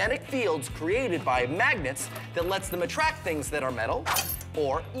magnetic fields created by magnets that lets them attract things that are metal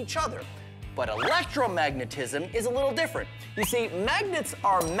or each other. But electromagnetism is a little different. You see, magnets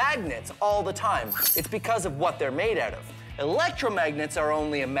are magnets all the time. It's because of what they're made out of. Electromagnets are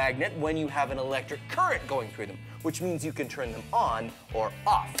only a magnet when you have an electric current going through them, which means you can turn them on or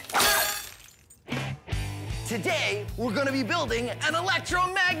off. Today, we're gonna be building an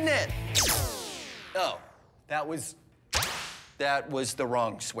electromagnet. Oh, that was the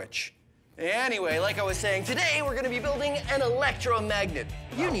wrong switch. Anyway, like I was saying, today we're gonna be building an electromagnet.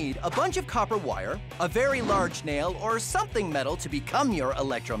 You need a bunch of copper wire, a very large nail, or something metal to become your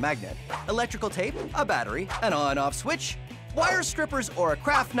electromagnet, electrical tape, a battery, an on-off switch, wire strippers or a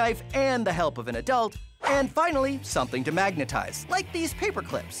craft knife, and the help of an adult, and finally, something to magnetize, like these paper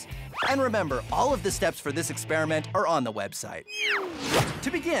clips. And remember, all of the steps for this experiment are on the website.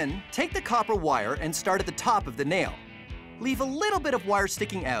 To begin, take the copper wire and start at the top of the nail. Leave a little bit of wire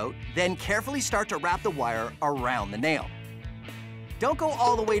sticking out, then carefully start to wrap the wire around the nail. Don't go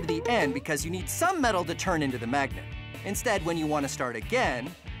all the way to the end because you need some metal to turn into the magnet. Instead, when you want to start again,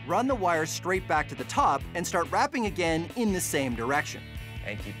 run the wire straight back to the top and start wrapping again in the same direction.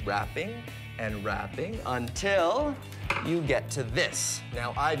 And keep wrapping and wrapping until you get to this.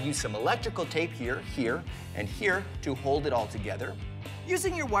 Now, I've used some electrical tape here, here, and here to hold it all together.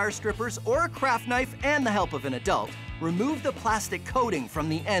 Using your wire strippers or a craft knife and the help of an adult, remove the plastic coating from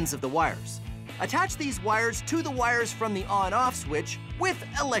the ends of the wires. Attach these wires to the wires from the on-off switch with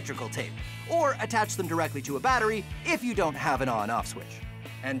electrical tape, or attach them directly to a battery if you don't have an on-off switch.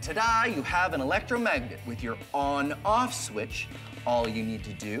 And ta-da, you have an electromagnet with your on-off switch. All you need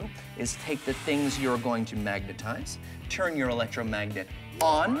to do is take the things you're going to magnetize, turn your electromagnet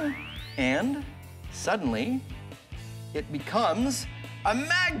on, and suddenly it becomes a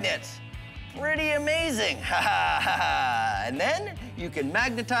magnet. Pretty amazing, ha ha ha ha. And then you can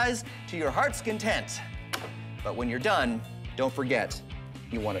magnetize to your heart's content. But when you're done, don't forget,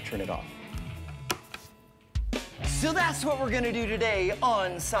 you want to turn it off. So that's what we're gonna do today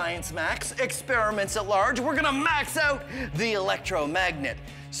on Science Max Experiments at Large. We're gonna max out the electromagnet.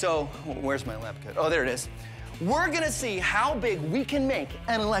 So, where's my lab coat? Oh, there it is. We're gonna see how big we can make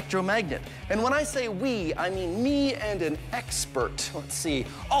an electromagnet. And when I say we, I mean me and an expert. Let's see.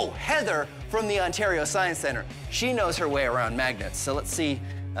 Oh, Heather from the Ontario Science Center. She knows her way around magnets. So let's see.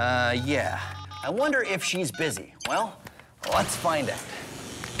 Yeah. I wonder if she's busy. Well, let's find out.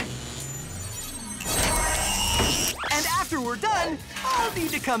 And after we're done, I'll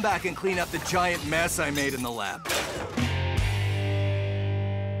need to come back and clean up the giant mess I made in the lab.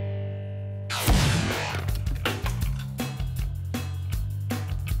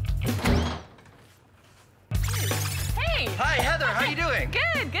 Hi, Heather, how you doing?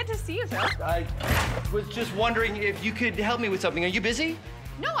 Good to see you, Phil. I was just wondering if you could help me with something. Are you busy?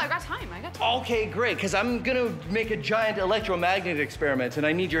 No, I got time. Okay, great, because I'm gonna make a giant electromagnet experiment and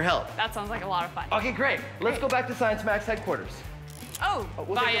I need your help. That sounds like a lot of fun. Okay, great. Let's go back to Science Max headquarters. Oh,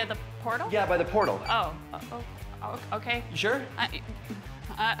 via the portal? Yeah, by the portal. Oh, okay. You sure?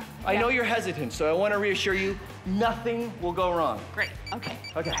 I know you're hesitant, so I want to reassure you, nothing will go wrong. Great, okay.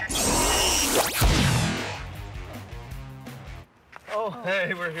 Okay. Oh,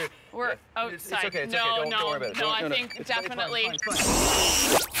 hey, we're here. We're outside. It's okay, it's no, okay. Don't worry about it. No, No, I no. think It's fine, definitely. it's fine.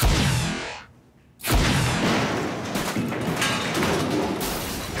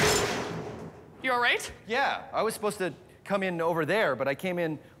 You all right? Yeah, I was supposed to come in over there, but I came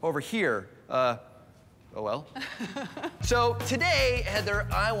in over here. Oh well. So today, Heather,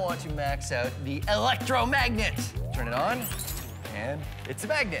 I want to max out the electromagnet. Turn it on, and it's a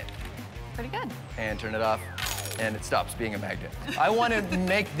magnet. Pretty good. And turn it off, and it stops being a magnet. I want to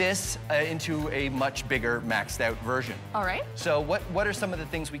make this into a much bigger, maxed out version. All right. So what are some of the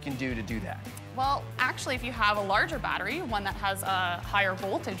things we can do to do that? Well, actually, if you have a larger battery, one that has a higher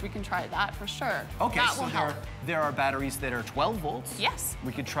voltage, we can try that for sure. Okay, that so will help. there are batteries that are 12 volts? Yes.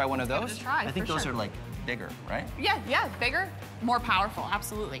 We could try one of those? Give it a try, I think for those sure. are like bigger, right? Yeah, bigger, more powerful,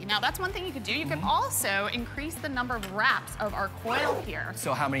 absolutely. Now, that's one thing you could do. You can also increase the number of wraps of our coil here.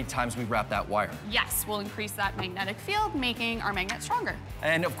 So how many times we wrap that wire? Yes, we'll increase that magnetic field, making our magnet stronger.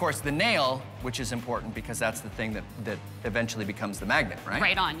 And of course the nail, which is important because that's the thing that eventually becomes the magnet, right?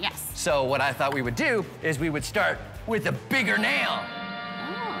 Right on, yes. So what I thought we would do is we would start with a bigger nail.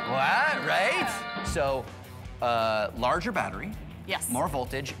 Oh. What, right? So larger battery, Yes. more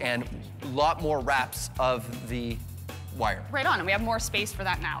voltage, and a lot more wraps of the wire. Right on, and we have more space for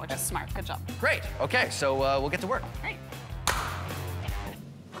that now, which is smart. Good job. Great, okay, so we'll get to work. Great.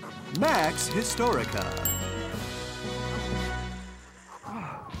 Max Historica.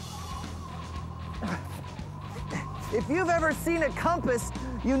 If you've ever seen a compass,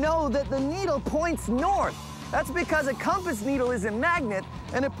 you know that the needle points north. That's because a compass needle is a magnet,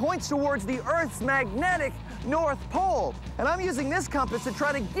 and it points towards the Earth's magnetic North Pole. And I'm using this compass to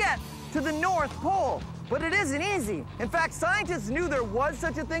try to get to the North Pole. But it isn't easy. In fact, scientists knew there was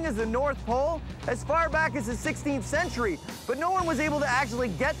such a thing as the North Pole as far back as the 16th century, but no one was able to actually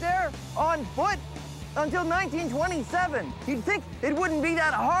get there on foot until 1927. You'd think it wouldn't be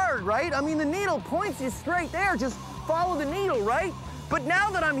that hard, right? I mean, the needle points you straight there. Just follow the needle, right? But now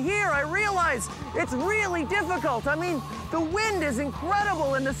that I'm here, I realize it's really difficult. I mean, the wind is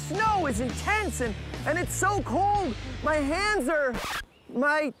incredible and the snow is intense and it's so cold. My hands,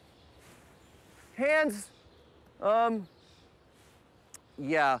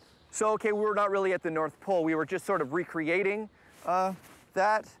 yeah. So, okay, we're not really at the North Pole. We were just sort of recreating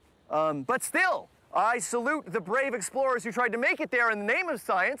that. But still, I salute the brave explorers who tried to make it there in the name of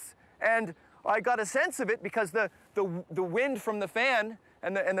science. And I got a sense of it because the wind from the fan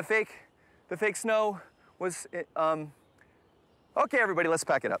and the fake snow was. Okay, everybody, let's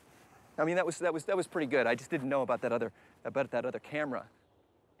pack it up. I mean, that was pretty good. I just didn't know about that other camera.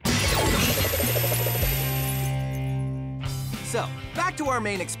 So, back to our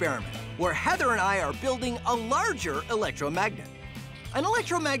main experiment, where Heather and I are building a larger electromagnet. An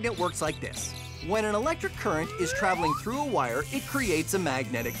electromagnet works like this. When an electric current is traveling through a wire, it creates a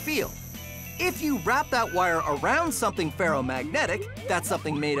magnetic field. If you wrap that wire around something ferromagnetic, that's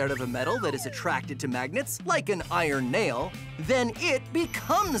something made out of a metal that is attracted to magnets, like an iron nail, then it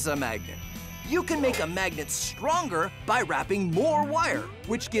becomes a magnet. You can make a magnet stronger by wrapping more wire,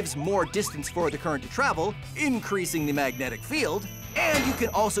 which gives more distance for the current to travel, increasing the magnetic field, and you can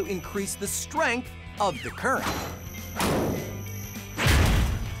also increase the strength of the current.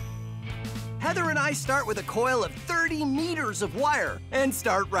 Heather and I start with a coil of 30 meters of wire and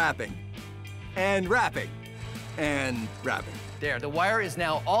start wrapping. And wrapping. And wrapping. There, the wire is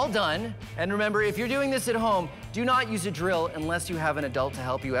now all done. And remember, if you're doing this at home, do not use a drill unless you have an adult to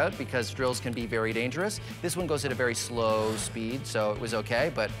help you out because drills can be very dangerous. This one goes at a very slow speed, so it was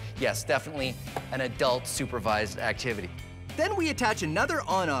okay. But yes, definitely an adult supervised activity. Then we attach another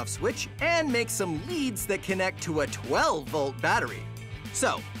on-off switch and make some leads that connect to a 12-volt battery.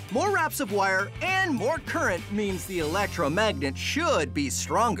 So, more wraps of wire and more current means the electromagnet should be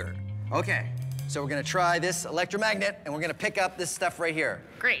stronger. Okay, so we're gonna try this electromagnet and we're gonna pick up this stuff right here.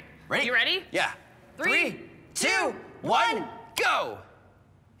 Great. Ready? You ready? Yeah. 3, 2, 1, go!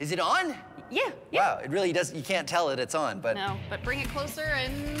 Is it on? Yeah. Wow, it really does, you can't tell it's on, but. No, but bring it closer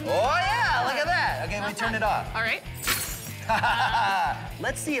and. Oh yeah, look at that. Okay, we turn it off. All right.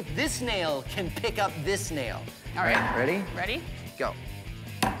 Let's see if this nail can pick up this nail. All right. Ready? Ready? Go.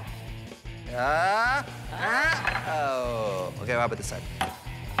 Oh. Okay, how about this side?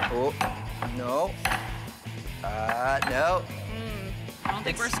 Oh, no. No. I don't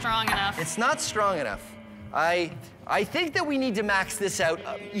think we're strong enough. It's not strong enough. I think that we need to max this out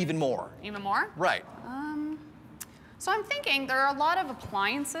even more. Even more? Right. So I'm thinking there are a lot of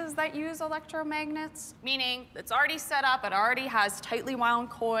appliances that use electromagnets, meaning it's already set up, it already has tightly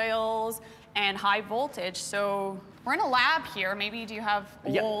wound coils and high voltage. So we're in a lab here. Maybe do you have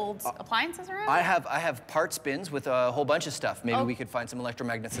old appliances around? I have parts bins with a whole bunch of stuff. Maybe we could find some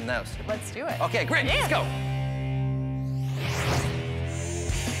electromagnets in those. Let's do it. Okay, great. Let's go.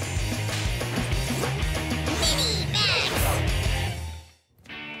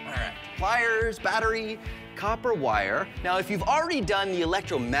 All right, pliers, battery, copper wire. Now, if you've already done the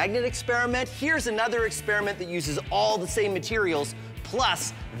electromagnet experiment, here's another experiment that uses all the same materials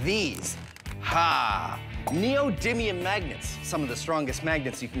plus these. Ha! Neodymium magnets, some of the strongest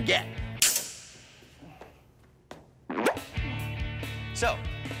magnets you can get. So,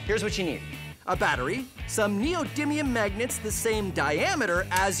 here's what you need. A battery, some neodymium magnets the same diameter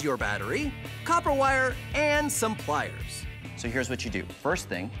as your battery, copper wire, and some pliers. So here's what you do. First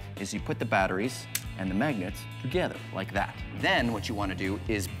thing is you put the batteries and the magnets together, like that. Then what you want to do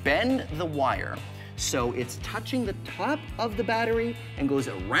is bend the wire so it's touching the top of the battery and goes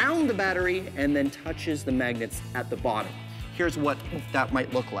around the battery and then touches the magnets at the bottom. Here's what that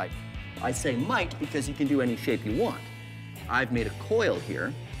might look like. I say might because you can do any shape you want. I've made a coil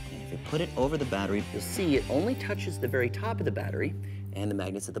here, and if you put it over the battery, you'll see it only touches the very top of the battery and the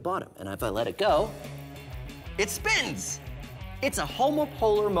magnets at the bottom. And if I let it go, it spins. It's a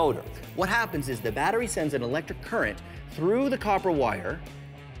homopolar motor. What happens is the battery sends an electric current through the copper wire,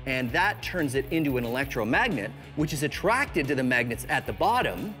 and that turns it into an electromagnet, which is attracted to the magnets at the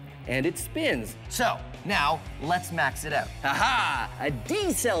bottom, and it spins. So, now, let's max it out. Aha! A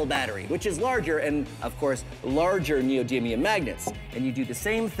D-cell battery, which is larger, and of course, larger neodymium magnets. And you do the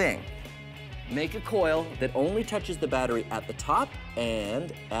same thing. Make a coil that only touches the battery at the top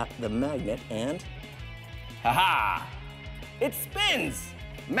and at the magnet, and ha-ha! It spins!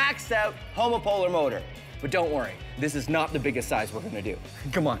 Maxed out homopolar motor. But don't worry, this is not the biggest size we're gonna do.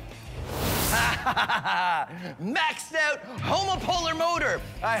 Come on. Maxed out homopolar motor.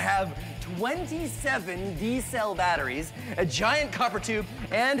 I have 27 D-cell batteries, a giant copper tube,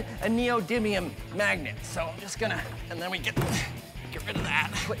 and a neodymium magnet. So I'm just gonna, and then we get rid of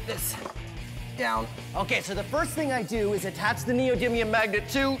that. Put this down. Okay, so the first thing I do is attach the neodymium magnet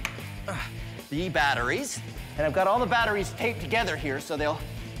to the batteries. And I've got all the batteries taped together here so they'll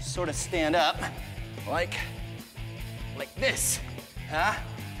sort of stand up like this, huh?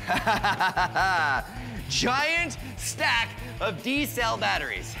 Giant stack of D-cell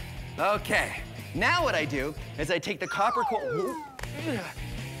batteries. Okay, now what I do is I take the copper coil,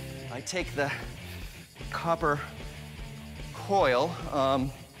 I take the copper coil, I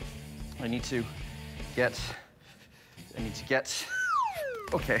need to get,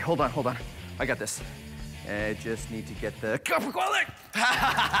 okay, hold on, I got this. I just need to get the copper coil there.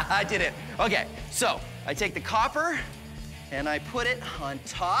 I did it. Okay, so I take the copper and I put it on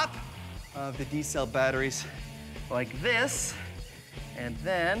top of the D-cell batteries like this, and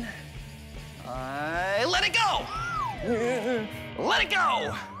then I let it go. Let it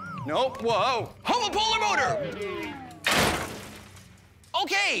go. Nope, whoa. Homopolar motor.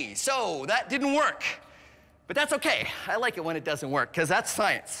 Okay, so that didn't work, but that's okay. I like it when it doesn't work, because that's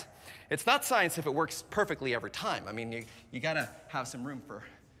science. It's not science if it works perfectly every time. I mean, you gotta have some room for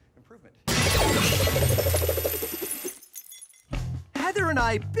improvement. Heather and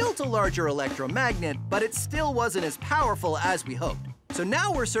I built a larger electromagnet, but it still wasn't as powerful as we hoped. So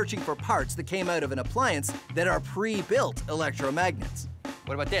now we're searching for parts that came out of an appliance that are pre-built electromagnets.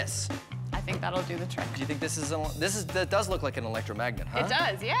 What about this? I think that'll do the trick. Do you think that does look like an electromagnet, huh? It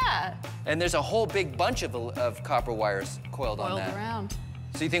does, yeah. And there's a whole big bunch of copper wires coiled on that. Around.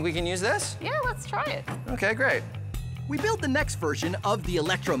 So you think we can use this? Yeah, let's try it. Okay, great. We built the next version of the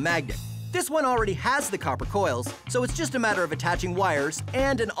electromagnet. This one already has the copper coils, so it's just a matter of attaching wires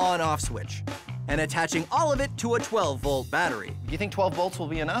and an on-off switch, and attaching all of it to a 12-volt battery. Do you think 12 volts will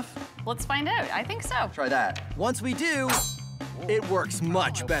be enough? Let's find out. I think so. Try that. Once we do, it works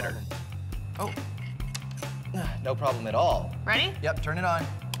much better. Oh, no problem at all. Ready? Yep, turn it on.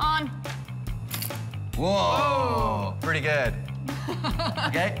 On. Whoa, pretty good.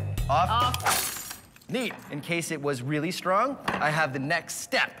 Okay, off. Off. Neat. In case it was really strong, I have the next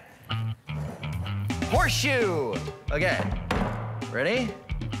step. Horseshoe. Okay, ready?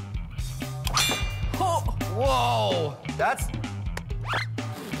 Oh, whoa, that's...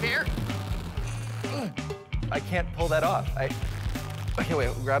 Here. I can't pull that off. Okay,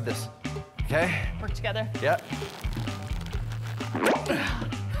 wait, grab this. Okay? Work together. Yep.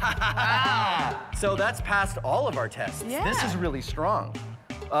 Wow. So that's passed all of our tests. Yeah. This is really strong.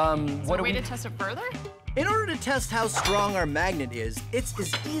 Is there a way to test it further? In order to test how strong our magnet is, it's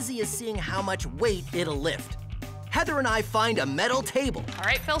as easy as seeing how much weight it'll lift. Heather and I find a metal table. All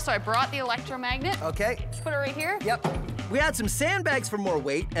right, Phil, so I brought the electromagnet. Okay. Just put it right here. Yep. We add some sandbags for more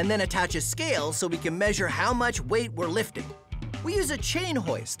weight and then attach a scale so we can measure how much weight we're lifting. We use a chain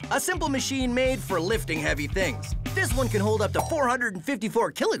hoist, a simple machine made for lifting heavy things. This one can hold up to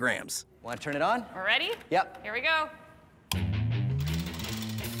 454 kilograms. Want to turn it on? We're ready? Yep. Here we go.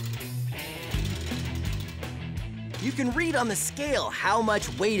 You can read on the scale how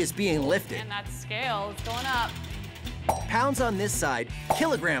much weight is being lifted. And that scale is going up. Pounds on this side,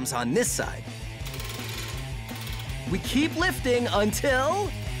 kilograms on this side. We keep lifting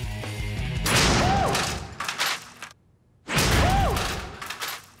until...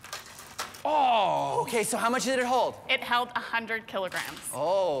 Oh, okay, so how much did it hold? It held 100 kilograms.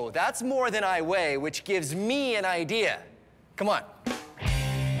 Oh, that's more than I weigh, which gives me an idea. Come on.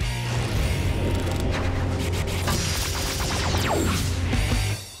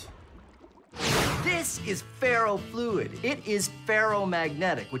 This is ferrofluid. It is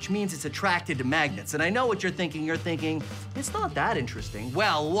ferromagnetic, which means it's attracted to magnets. And I know what you're thinking. You're thinking, it's not that interesting.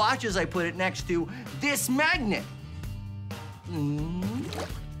 Well, watch as I put it next to this magnet.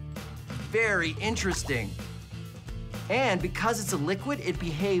 Very interesting. And because it's a liquid, it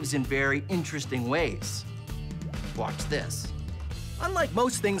behaves in very interesting ways. Watch this. Unlike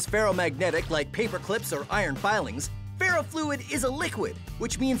most things ferromagnetic, like paper clips or iron filings, ferrofluid is a liquid,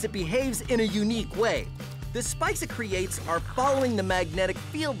 which means it behaves in a unique way. The spikes it creates are following the magnetic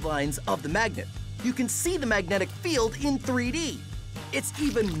field lines of the magnet. You can see the magnetic field in 3D. It's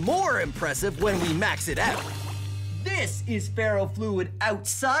even more impressive when we max it out. This is ferrofluid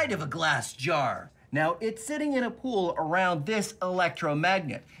outside of a glass jar. Now, it's sitting in a pool around this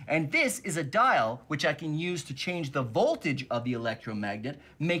electromagnet. And this is a dial which I can use to change the voltage of the electromagnet,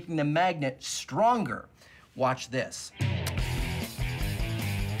 making the magnet stronger. Watch this.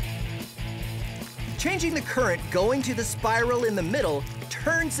 Changing the current going to the spiral in the middle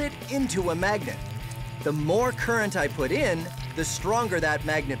turns it into a magnet. The more current I put in, the stronger that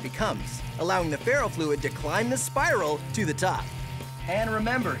magnet becomes, allowing the ferrofluid to climb the spiral to the top. And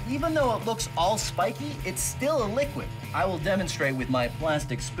remember, even though it looks all spiky, it's still a liquid. I will demonstrate with my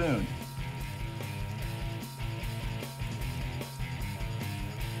plastic spoon.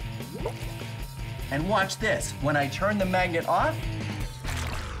 And watch this. When I turn the magnet off,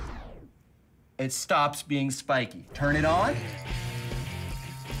 it stops being spiky. Turn it on.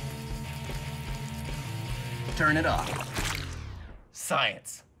 Turn it off.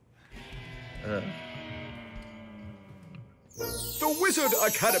 Science. The Wizard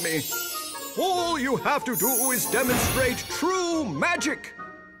Academy. All you have to do is demonstrate true magic.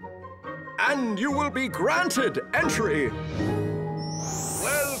 And you will be granted entry.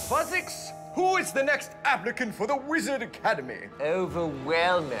 Well, Fuzzix, who is the next applicant for the Wizard Academy?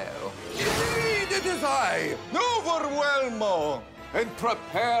 Overwhelmo. Indeed, it is I, Overwhelmo. And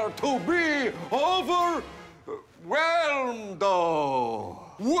prepare to be overwhelmed.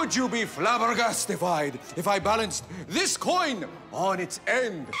 Would you be flabbergastified if I balanced this coin on its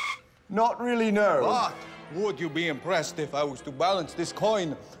end? Not really, no. But would you be impressed if I was to balance this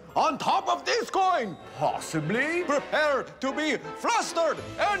coin on top of this coin? Possibly. Prepare to be flustered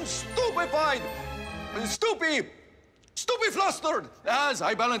and stupefied. Stupeflustered as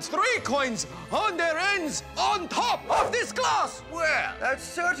I balance 3 coins on their ends on top of this glass. Well, that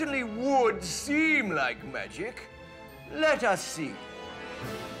certainly would seem like magic. Let us see.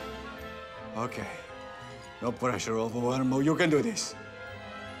 Okay. No pressure, Overwhelmo. You can do this.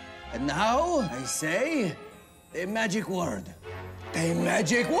 And now, I say, a magic word. A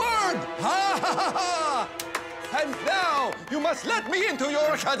magic word! Ha ha ha ha! And now, you must let me into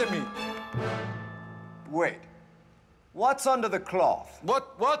your academy. Wait. What's under the cloth?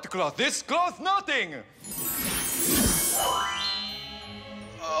 What cloth? This cloth? Nothing!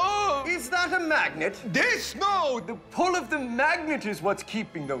 Oh! Is that a magnet? This? No! The pull of the magnet is what's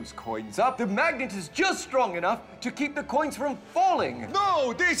keeping those coins up. The magnet is just strong enough to keep the coins from falling.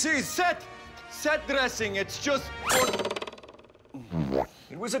 No, this is set dressing. It's just...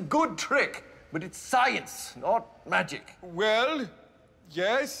 It was a good trick, but it's science, not magic. Well,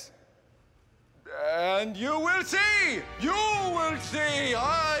 yes. And you will see! You will see!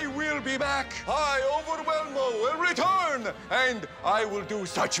 I will be back! I, Overwhelmo, will return! And I will do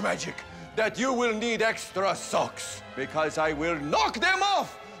such magic that you will need extra socks. Because I will knock them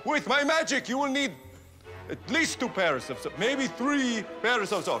off! With my magic, you will need at least 2 pairs of socks. Maybe 3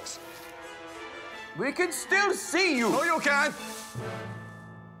 pairs of socks. We can still see you! No, you can't!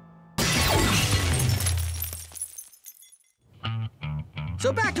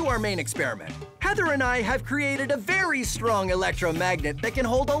 So back to our main experiment. Heather and I have created a very strong electromagnet that can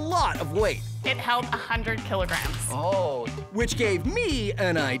hold a lot of weight. It held 100 kilograms. Oh, which gave me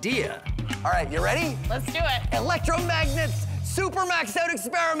an idea. All right, you ready? Let's do it. Electromagnets super maxed out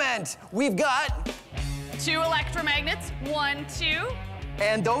experiment. We've got... 2 electromagnets, 1, 2.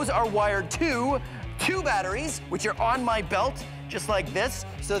 And those are wired to 2 batteries, which are on my belt, just like this,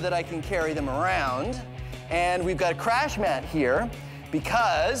 so that I can carry them around. And we've got a crash mat here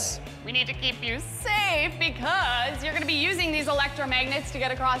because... We need to keep you safe because you're gonna be using these electromagnets to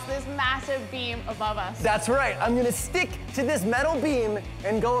get across this massive beam above us. That's right. I'm gonna stick to this metal beam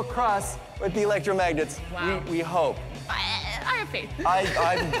and go across with the electromagnets. Wow. We hope. I have faith.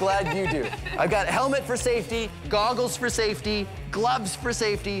 I'm glad you do. I've got helmet for safety, goggles for safety, gloves for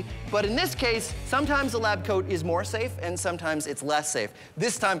safety, but in this case, sometimes the lab coat is more safe and sometimes it's less safe.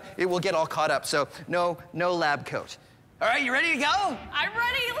 This time, it will get all caught up, so no lab coat. All right, you ready to go? I'm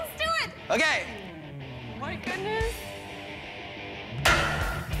ready, let's do it. Okay. My goodness.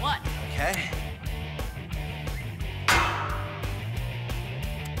 What? Okay.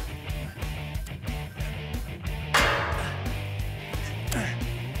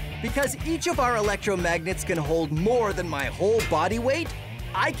 Because each of our electromagnets can hold more than my whole body weight,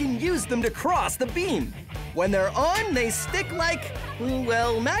 I can use them to cross the beam. When they're on, they stick like,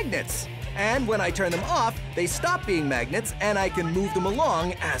 well, magnets. And when I turn them off, they stop being magnets and I can move them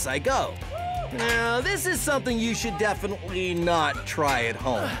along as I go. Now, this is something you should definitely not try at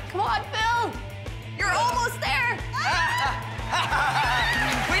home. Come on, Phil. You're almost there.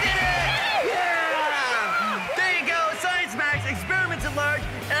 We did it! Yeah! There you go, Science Max, experiments at large,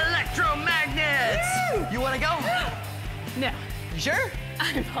 electromagnets. Woo! You wanna go? No. You sure?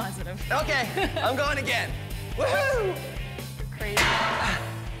 I'm positive. Okay, I'm going again. Woohoo! Crazy.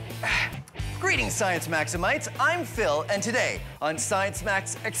 Greetings, Science Maximites. I'm Phil, and today on Science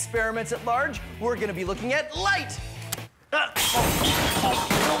Max Experiments at Large, we're gonna be looking at light.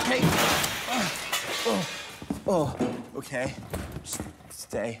 Okay. Just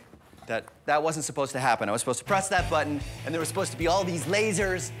stay. That wasn't supposed to happen. I was supposed to press that button, and there was supposed to be all these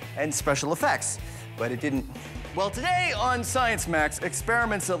lasers and special effects, but it didn't. Well, today on Science Max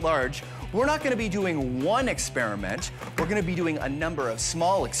Experiments at Large, we're not gonna be doing one experiment, we're gonna be doing a number of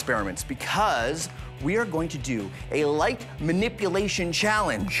small experiments because we are going to do a light manipulation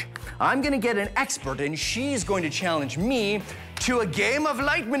challenge. I'm gonna get an expert and she's going to challenge me to a game of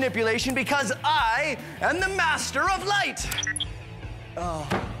light manipulation because I am the master of light. Oh,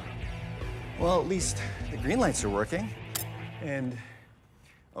 well, at least the green lights are working. And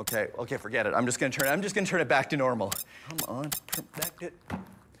okay, forget it. I'm just gonna turn it back to normal. Come on, back it.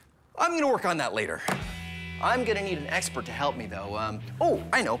 I'm gonna work on that later. I'm gonna need an expert to help me though. Oh,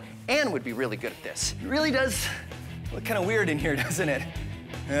 I know, Anne would be really good at this. It really does look kind of weird in here, doesn't it?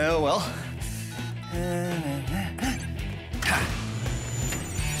 Oh, well.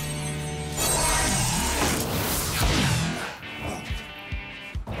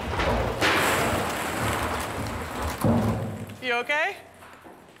 You okay?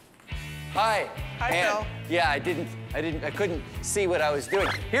 Hi. Hi, Anne. Phil. Yeah, I couldn't see what I was doing.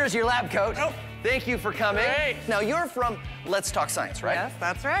 Here's your lab coat. Oh. Thank you for coming. Great. Now, you're from Let's Talk Science, right? Yes,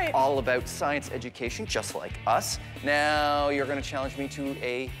 that's right. All about science education, just like us. Now, you're gonna challenge me to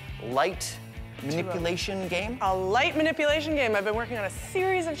a light manipulation game? A light manipulation game. I've been working on a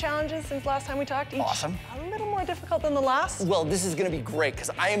series of challenges since last time we talked. Each awesome. A little more difficult than the last. Well, this is gonna be great, because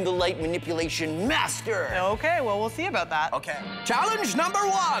I am the light manipulation master. Okay, well, we'll see about that. Okay. Challenge number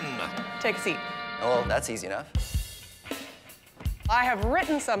 1. Take a seat. Oh, well, that's easy enough. I have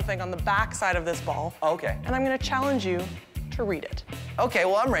written something on the back side of this ball. Okay. And I'm gonna challenge you to read it. Okay,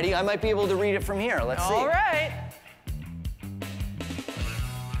 well, I'm ready. I might be able to read it from here. Let's see. All right.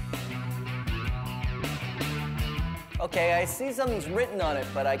 Okay, I see something's written on it,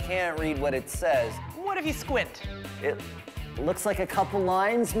 but I can't read what it says. What if you squint? It looks like a couple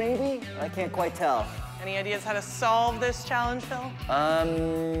lines, maybe? I can't quite tell. Any ideas how to solve this challenge, Phil?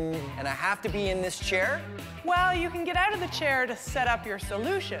 And I have to be in this chair? Well, you can get out of the chair to set up your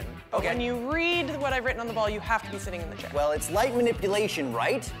solution. But Okay. when you read what I've written on the ball, you have to be sitting in the chair. Well, it's light manipulation,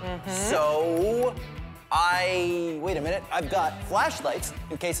 right? Mm-hmm. So, wait a minute, I've got flashlights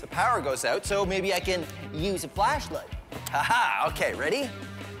in case the power goes out, so maybe I can use a flashlight. Haha, okay, ready?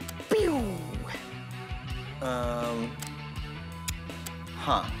 Pew!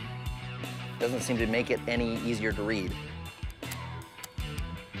 Doesn't seem to make it any easier to read.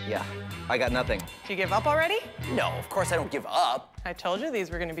 Yeah, I got nothing. Did you give up already? No, of course I don't give up. I told you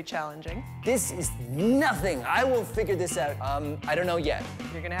these were going to be challenging. This is nothing. I will figure this out. I don't know yet.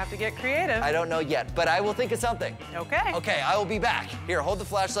 You're going to have to get creative. I don't know yet, but I will think of something. Okay. Okay, I will be back. Here, hold the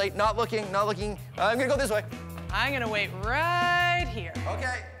flashlight. Not looking, not looking. I'm gonna go this way. I'm going to wait right here.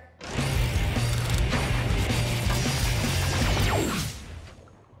 Okay.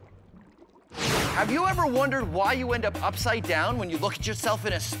 Have you ever wondered why you end up upside down when you look at yourself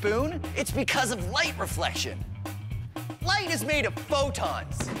in a spoon? It's because of light reflection. Light is made of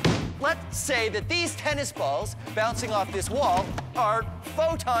photons. Let's say that these tennis balls bouncing off this wall are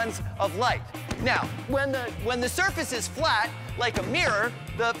photons of light. Now, when the surface is flat, like a mirror,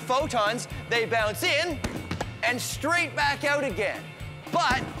 the photons, they bounce in and straight back out again.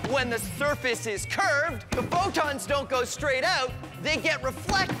 But when the surface is curved, the photons don't go straight out, they get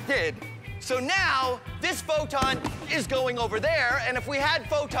reflected. So now, this photon is going over there, and if we had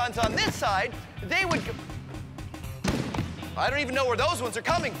photons on this side, they would go... I don't even know where those ones are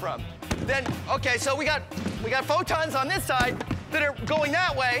coming from. Then, okay, so we got photons on this side that are going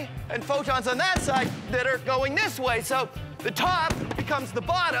that way, and photons on that side that are going this way. So the top becomes the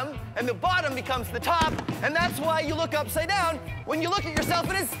bottom, and the bottom becomes the top, and that's why you look upside down when you look at yourself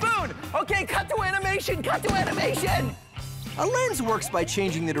in a spoon. Okay, cut to animation, cut to animation! A lens works by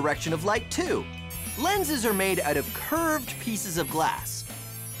changing the direction of light, too. Lenses are made out of curved pieces of glass.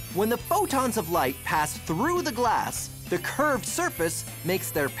 When the photons of light pass through the glass, the curved surface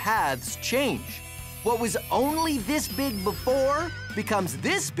makes their paths change. What was only this big before becomes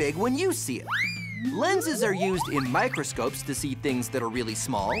this big when you see it. Lenses are used in microscopes to see things that are really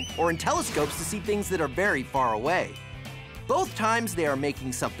small, or in telescopes to see things that are very far away. Both times they are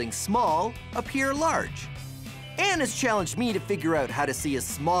making something small appear large. Anne has challenged me to figure out how to see a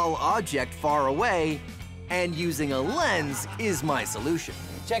small object far away, and using a lens is my solution.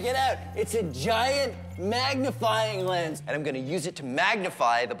 Check it out. It's a giant magnifying lens, and I'm gonna use it to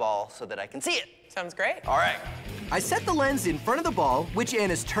magnify the ball so that I can see it. Sounds great. All right. I set the lens in front of the ball, which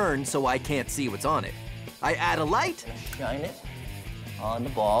Anne has turned so I can't see what's on it. I add a light. Shine it on the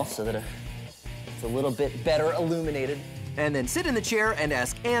ball so that it's a little bit better illuminated. And then sit in the chair and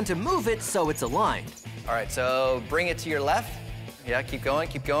ask Anne to move it so it's aligned. All right, so bring it to your left. Yeah, keep going,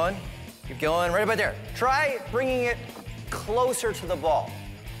 keep going. Keep going, right about there. Try bringing it closer to the ball.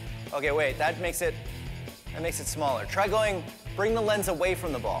 Okay, wait, that makes it smaller. Try bring the lens away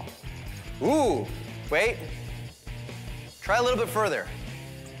from the ball. Ooh, wait. Try a little bit further.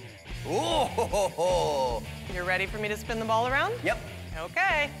 Ooh, ho, ho, ho. You're ready for me to spin the ball around? Yep.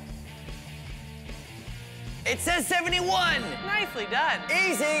 Okay. It says 71. Nicely done.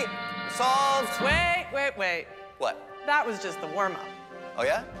 Easy, solved. Wait. What? That was just the warm-up. Oh,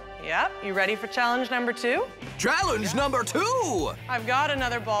 yeah? Yep, you ready for challenge number 2? Challenge number 2! I've got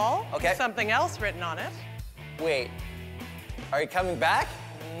another ball. Okay. Something else written on it. Wait, are you coming back?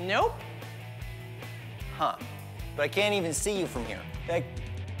 Nope. Huh, but I can't even see you from here.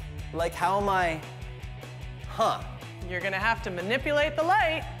 Like how am I, huh? You're gonna have to manipulate the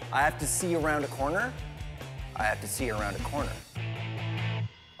light. I have to see around a corner? I have to see around a corner.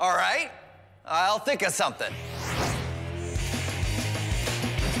 All right, I'll think of something.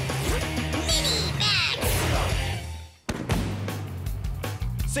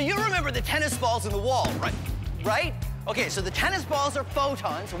 So you remember the tennis balls in the wall, right? Okay, so the tennis balls are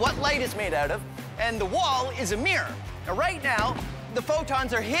photons, what light is made out of, and the wall is a mirror. Now, right now, the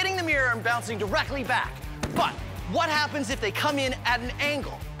photons are hitting the mirror and bouncing directly back. But what happens if they come in at an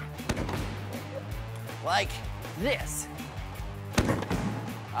angle? Like this.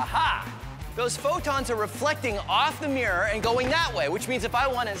 Aha! Those photons are reflecting off the mirror and going that way, which means if I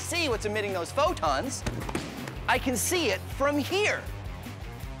want to see what's emitting those photons, I can see it from here.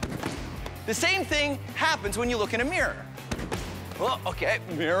 The same thing happens when you look in a mirror. Oh, okay,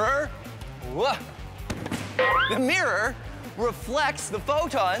 mirror. Whoa. The mirror reflects the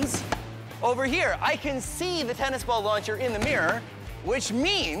photons over here. I can see the tennis ball launcher in the mirror, which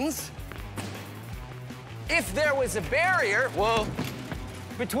means if there was a barrier,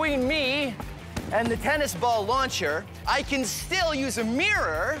 between me and the tennis ball launcher, I can still use a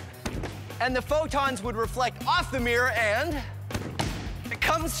mirror, and the photons would reflect off the mirror and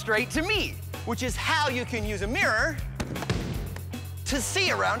come straight to me, which is how you can use a mirror to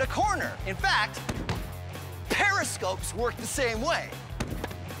see around a corner. In fact, periscopes work the same way.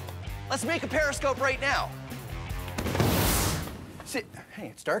 Let's make a periscope right now. See, hey,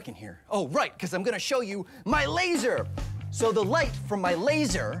 it's dark in here. Oh, right, because I'm gonna show you my laser. So the light from my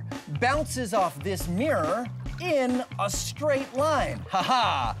laser bounces off this mirror in a straight line.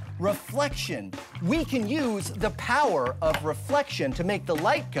 Haha, reflection. We can use the power of reflection to make the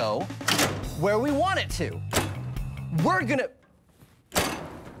light go where we want it to. We're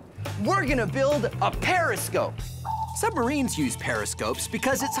gonna build a periscope. Submarines use periscopes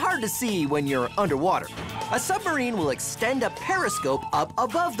because it's hard to see when you're underwater. A submarine will extend a periscope up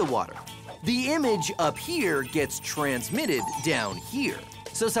above the water. The image up here gets transmitted down here.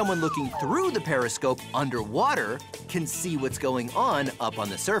 So someone looking through the periscope underwater can see what's going on up on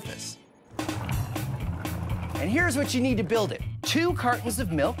the surface. And here's what you need to build it. 2 cartons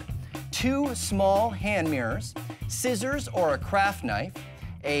of milk, 2 small hand mirrors, scissors or a craft knife,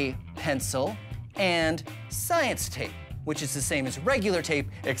 a pencil, and science tape, which is the same as regular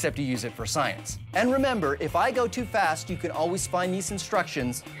tape, except you use it for science. And remember, if I go too fast, you can always find these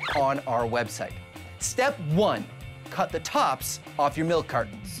instructions on our website. Step 1, cut the tops off your milk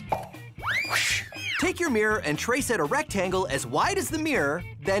cartons. Take your mirror and trace out a rectangle as wide as the mirror,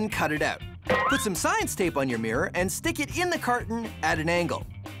 then cut it out. Put some science tape on your mirror and stick it in the carton at an angle.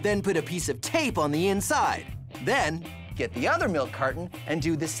 Then put a piece of tape on the inside. Then, get the other milk carton and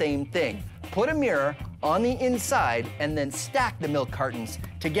do the same thing. Put a mirror on the inside and then stack the milk cartons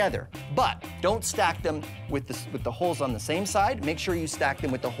together. But don't stack them with the holes on the same side. Make sure you stack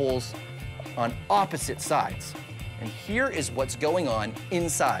them with the holes on opposite sides. And here is what's going on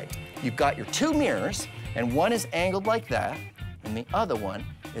inside. You've got your 2 mirrors, and one is angled like that, and the other one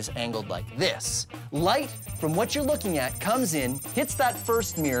is angled like this. Light from what you're looking at comes in, hits that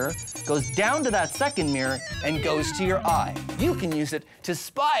first mirror, goes down to that second mirror, and goes to your eye. You can use it to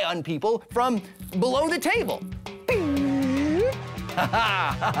spy on people from below the table.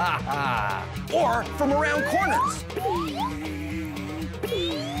 Or from around corners.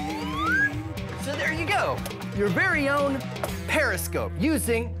 So there you go, your very own periscope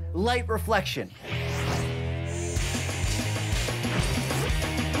using light reflection.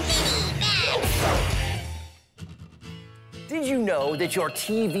 Did you know that your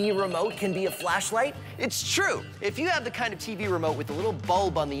TV remote can be a flashlight? It's true. If you have the kind of TV remote with a little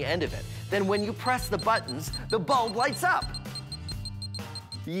bulb on the end of it, then when you press the buttons, the bulb lights up.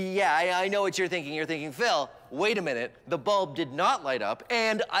 Yeah, I know what you're thinking. You're thinking, Phil, wait a minute, the bulb did not light up,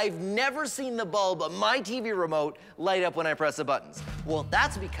 and I've never seen the bulb on my TV remote light up when I press the buttons. Well,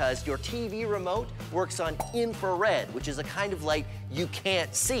 that's because your TV remote works on infrared, which is a kind of light you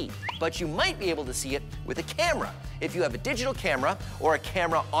can't see, but you might be able to see it with a camera. If you have a digital camera or a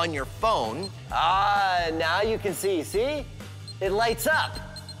camera on your phone, now you can see, It lights up.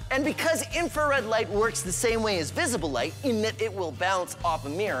 And because infrared light works the same way as visible light in that it will bounce off a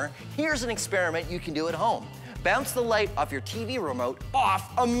mirror, here's an experiment you can do at home. Bounce the light off your TV remote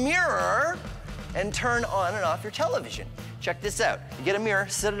off a mirror and turn on and off your television. Check this out. You get a mirror,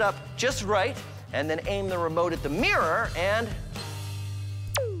 set it up just right, and then aim the remote at the mirror and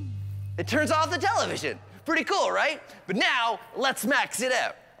it turns off the television. Pretty cool, right? But now, let's max it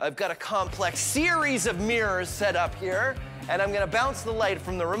out. I've got a complex series of mirrors set up here, and I'm gonna bounce the light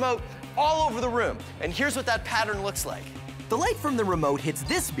from the remote all over the room. And here's what that pattern looks like. the light from the remote hits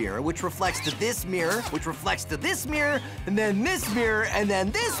this mirror, which reflects to this mirror, which reflects to this mirror, and then this mirror, and then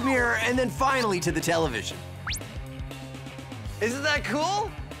this mirror, and then finally to the television. Isn't that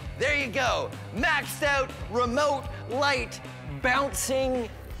cool? There you go. Maxed out remote light bouncing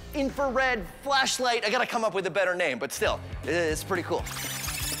infrared flashlight. I gotta come up with a better name, but still, it's pretty cool.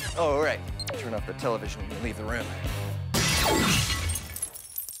 Oh, all right. Turn off the television and leave the room.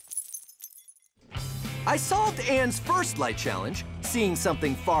 I solved Anne's first light challenge, seeing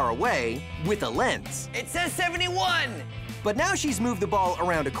something far away, with a lens. It says 71! But now she's moved the ball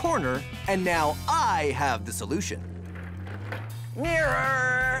around a corner, and now I have the solution.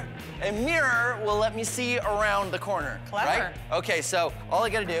 Mirror! A mirror will let me see around the corner. Clever. Right? Okay, so all I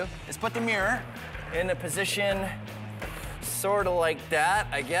gotta do is put the mirror in a position sort of like that,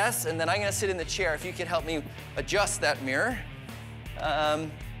 I guess, and then I'm gonna sit in the chair. If you could help me adjust that mirror.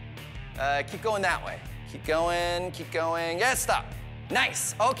 Keep going that way. Keep going, keep going. Yeah, stop.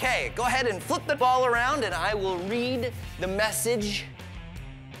 Nice, okay. Go ahead and flip the ball around and I will read the message.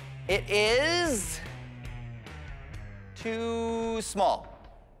 It is too small.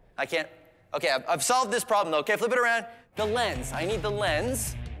 I can't, okay, I've solved this problem though. Okay, flip it around. The lens, I need the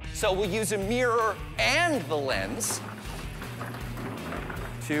lens. So we'll use a mirror and the lens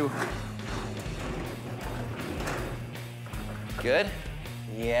to, good.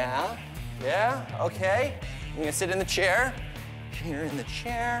 Yeah, okay. I'm gonna sit in the chair. You're in the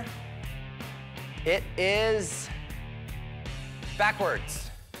chair. It is backwards.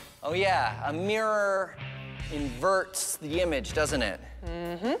 Oh yeah, a mirror inverts the image, doesn't it?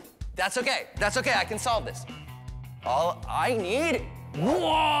 Mm-hmm. That's okay, I can solve this. All I need,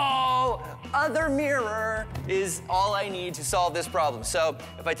 whoa! Other mirror is all I need to solve this problem. So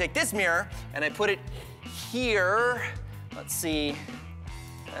if I take this mirror and I put it here, let's see,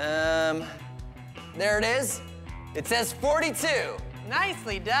 there it is. It says 42.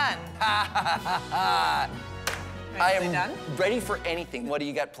 Nicely done. I am done? ready for anything. What do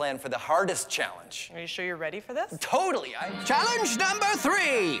you got planned for the hardest challenge? Are you sure you're ready for this? Totally. Challenge number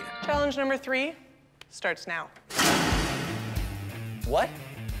 3. Challenge number 3 starts now. What?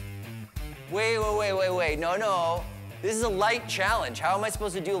 Wait. No. This is a light challenge. How am I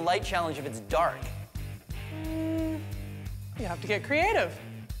supposed to do a light challenge if it's dark? You have to get creative.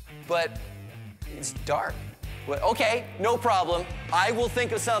 But it's dark. Well, okay, no problem. I will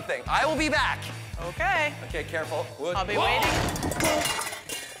think of something. I will be back. Okay. Okay, careful. I'll be waiting.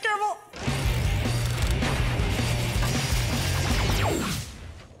 Careful.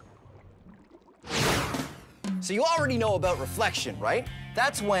 So you already know about reflection, right?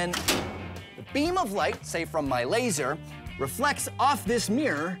 That's when the beam of light, say from my laser, reflects off this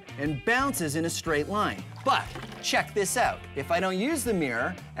mirror and bounces in a straight line. But check this out. If I don't use the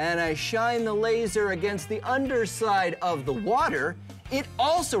mirror and I shine the laser against the underside of the water, it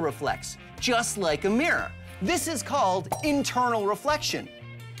also reflects, just like a mirror. This is called internal reflection.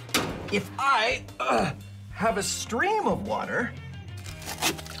 If I have a stream of water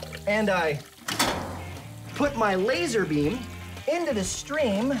and I put my laser beam into the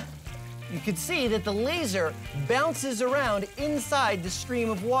stream, you can see that the laser bounces around inside the stream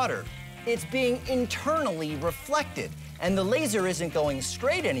of water. It's being internally reflected, and the laser isn't going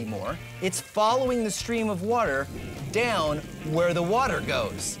straight anymore. It's following the stream of water down where the water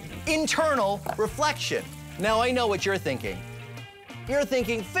goes. Internal reflection. Now I know what you're thinking. You're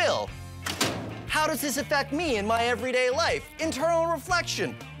thinking, Phil, how does this affect me in my everyday life? Internal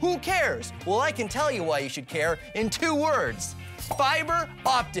reflection. Who cares? Well, I can tell you why you should care in 2 words. Fiber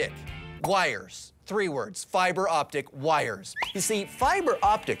optic wires. 3 words, fiber optic wires. You see, fiber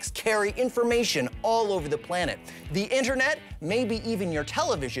optics carry information all over the planet. The internet, maybe even your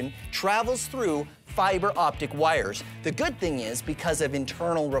television, travels through fiber optic wires. The good thing is, because of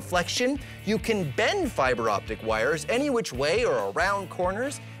internal reflection, you can bend fiber optic wires any which way or around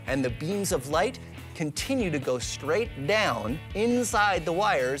corners, and the beams of light continue to go straight down inside the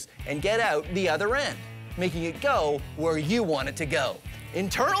wires and get out the other end, making it go where you want it to go.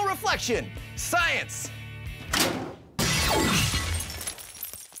 Internal reflection, science.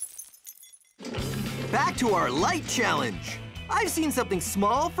 Back to our light challenge. I've seen something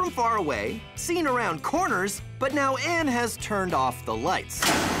small from far away, seen around corners, but now Anne has turned off the lights.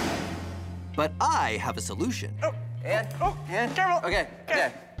 But I have a solution. Anne? Anne? Careful. Okay.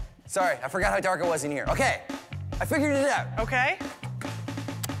 Sorry, I forgot how dark it was in here. Okay, I figured it out. Okay.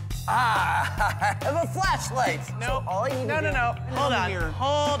 I have a flashlight. No. So all I need to do No. Hold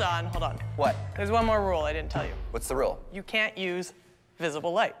on. What? There's one more rule I didn't tell you. What's the rule? You can't use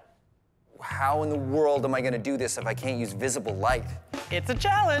visible light. How in the world am I gonna do this if I can't use visible light? It's a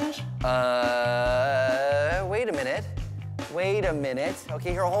challenge. Wait a minute.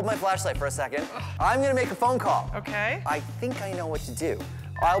 Okay, here, hold my flashlight for a second. I'm gonna make a phone call. Okay. I think I know what to do.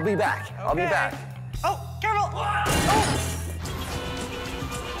 I'll be back. Okay. I'll be back. Oh, careful. Oh.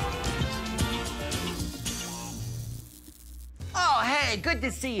 Oh, hey, good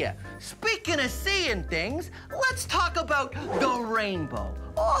to see you. Speaking of seeing things, let's talk about the rainbow.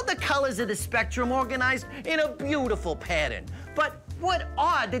 All the colors of the spectrum organized in a beautiful pattern. But what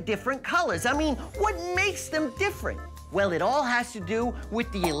are the different colors? I mean, what makes them different? Well, it all has to do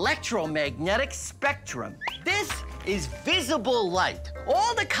with the electromagnetic spectrum. This is visible light.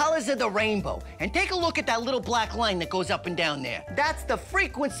 All the colors of the rainbow. And take a look at that little black line that goes up and down there. That's the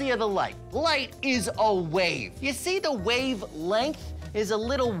frequency of the light. Light is a wave. You see the wavelength is a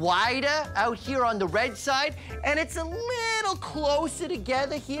little wider out here on the red side, and it's a little closer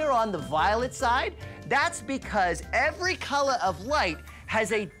together here on the violet side? That's because every color of light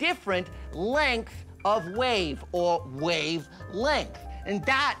has a different length of wave, or wavelength. And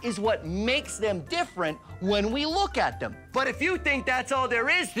that is what makes them different when we look at them. But if you think that's all there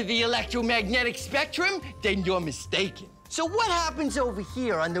is to the electromagnetic spectrum, then you're mistaken. So what happens over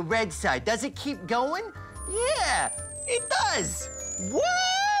here on the red side? Does it keep going? Yeah, it does. What?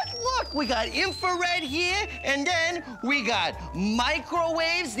 Look, we got infrared here, and then we got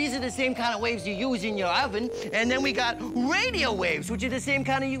microwaves. These are the same kind of waves you use in your oven. And then we got radio waves, which are the same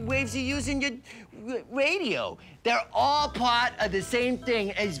kind of waves you use in your radio. They're all part of the same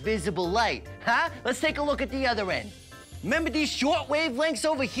thing as visible light, huh? Let's take a look at the other end. Remember these short wavelengths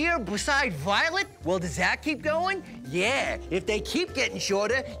over here beside violet? Well, does that keep going? Yeah, if they keep getting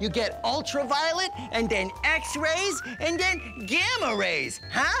shorter, you get ultraviolet, and then X-rays, and then gamma rays,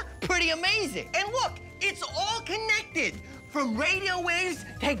 huh? Pretty amazing. And look, it's all connected. From radio waves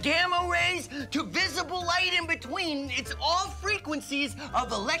to gamma rays to visible light in between, it's all frequencies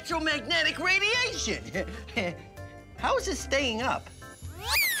of electromagnetic radiation. How is this staying up?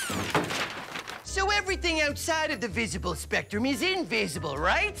 So everything outside of the visible spectrum is invisible,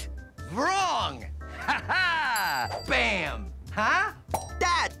 right? Wrong! Ha-ha! Bam! Huh?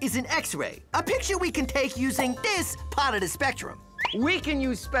 That is an X-ray, a picture we can take using this part of the spectrum. we can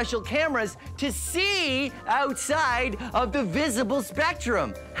use special cameras to see outside of the visible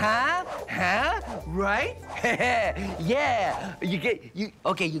spectrum. Huh? Huh? Right? Yeah.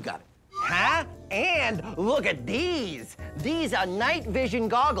 Okay, you got it. Huh? And look at these. These are night vision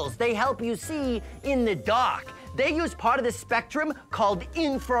goggles. They help you see in the dark. They use part of the spectrum called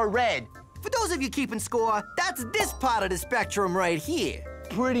infrared. For those of you keeping score, that's this part of the spectrum right here.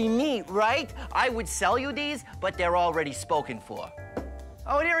 Pretty neat, right? I would sell you these, but they're already spoken for.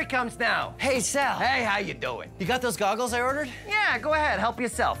 Oh, and here he comes now. Hey, Sal. Hey, how you doing? You got those goggles I ordered? Yeah, go ahead, help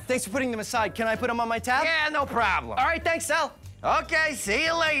yourself. Thanks for putting them aside. Can I put them on my tab? Yeah, no problem. All right, thanks, Sal. Okay, see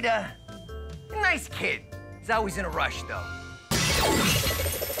you later. Nice kid. He's always in a rush, though.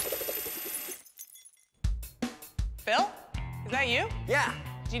 Phil? Is that you? Yeah.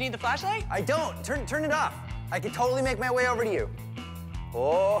 Do you need the flashlight? I don't. Turn it off. I can totally make my way over to you.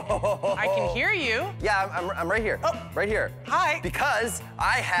 Oh. I can hear you. Yeah, I'm right here. Oh, right here. Hi. Because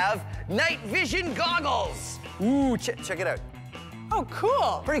I have night vision goggles. Ooh, check it out. Oh,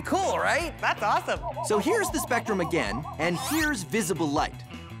 cool. Pretty cool, right? That's awesome. So here's the spectrum again, and here's visible light.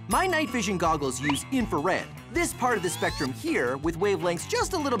 My night vision goggles use infrared, this part of the spectrum here with wavelengths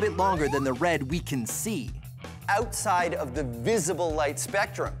just a little bit longer than the red we can see. Outside of the visible light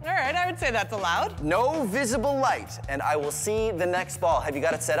spectrum. All right, I would say that's allowed. No visible light, and I will see the next ball. Have you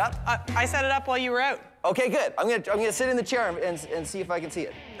got it set up? I set it up while you were out. Okay, good. I'm gonna sit in the chair and see if I can see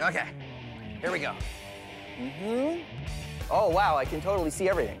it. Okay, here we go. Oh, wow, I can totally see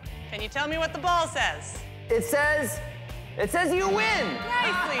everything. Can you tell me what the ball says? It says you win.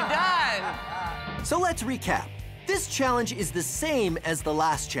 Nicely done. So let's recap. This challenge is the same as the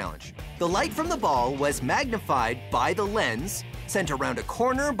last challenge. The light from the ball was magnified by the lens, sent around a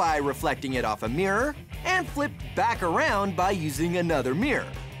corner by reflecting it off a mirror, and flipped back around by using another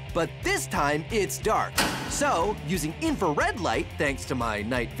mirror. But this time, it's dark. So, using infrared light, thanks to my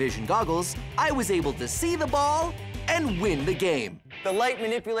night vision goggles, I was able to see the ball and win the game. The light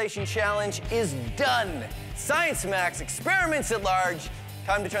manipulation challenge is done. Science Max experiments at large.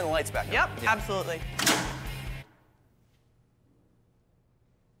 Time to turn the lights back on. Yep, absolutely.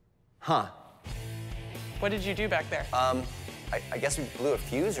 Huh. What did you do back there? I guess we blew a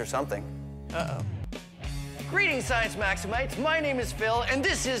fuse or something. Uh-oh. Greetings, Science Maximites. My name is Phil, and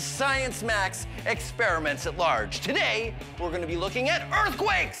this is Science Max Experiments at Large. Today, we're going to be looking at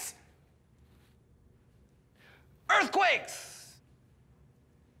earthquakes. Earthquakes!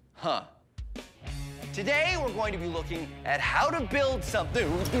 Huh. Today, we're going to be looking at how to build something.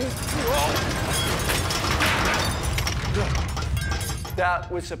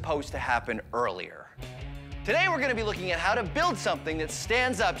 That was supposed to happen earlier. Today, we're going to be looking at how to build something that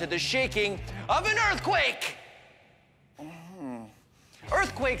stands up to the shaking of an earthquake.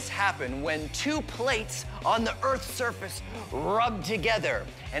 Earthquakes happen when two plates on the Earth's surface rub together,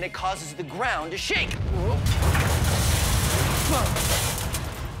 and it causes the ground to shake.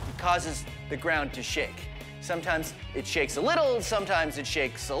 It causes the ground to shake. Sometimes it shakes a little, sometimes it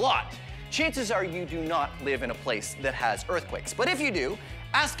shakes a lot. Chances are you do not live in a place that has earthquakes. But if you do,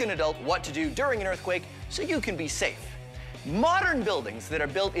 ask an adult what to do during an earthquake so you can be safe. Modern buildings that are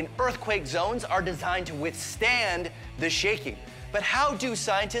built in earthquake zones are designed to withstand the shaking. But how do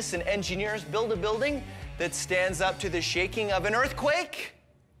scientists and engineers build a building that stands up to the shaking of an earthquake?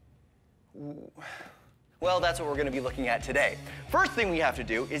 Well, that's what we're going to be looking at today. First thing we have to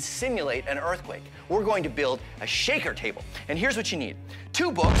do is simulate an earthquake. We're going to build a shaker table. And here's what you need.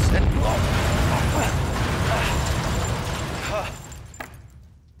 2 books and...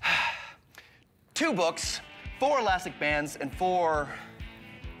 2 books, 4 elastic bands, and 4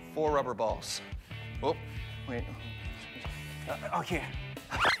 rubber balls. Oh, wait. Okay.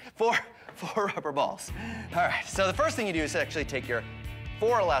 4 rubber balls. All right, so the first thing you do is actually take your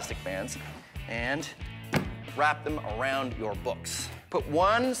 4 elastic bands and wrap them around your books. Put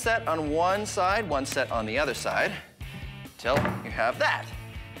 1 set on one side, 1 set on the other side, till you have that.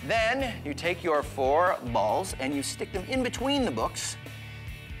 Then you take your 4 balls and you stick them in between the books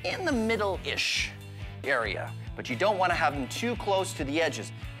in the middle-ish area. But you don't want to have them too close to the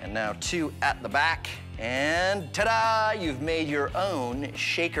edges. And now 2 at the back. And ta-da! You've made your own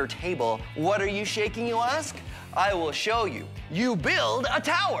shaker table. What are you shaking, you ask? I will show you. You build a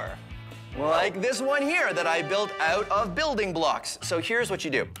tower. Like this one here that I built out of building blocks. So here's what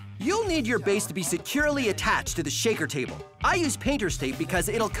you do. You'll need your base to be securely attached to the shaker table. I use painter's tape because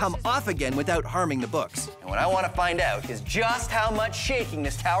it'll come off again without harming the books. And what I want to find out is just how much shaking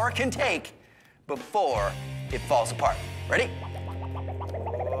this tower can take before it falls apart. Ready?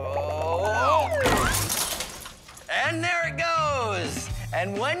 Oh. And there it goes.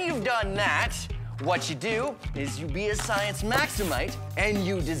 And when you've done that, what you do is you be a science Maximite and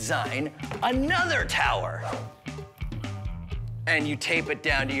you design another tower. And you tape it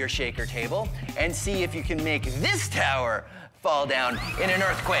down to your shaker table and see if you can make this tower fall down in an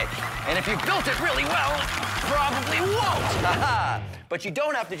earthquake. And if you built it really well, probably won't. Haha. But you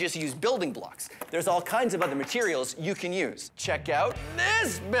don't have to just use building blocks. There's all kinds of other materials you can use. Check out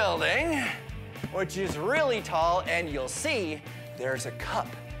this building, which is really tall, and you'll see there's a cup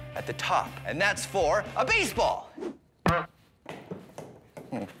at the top, and that's for a baseball.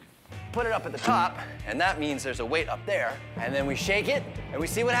 Put it up at the top, and that means there's a weight up there. And then we shake it, and we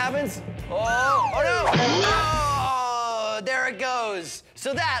see what happens. Oh no! Oh, there it goes.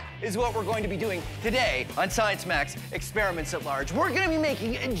 So that is what we're going to be doing today on Science Max Experiments at Large. We're gonna be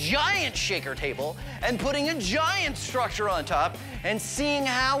making a giant shaker table and putting a giant structure on top and seeing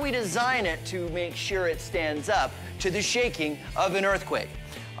how we design it to make sure it stands up to the shaking of an earthquake.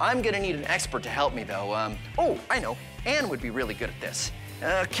 I'm gonna need an expert to help me though. Oh, I know, Anne would be really good at this.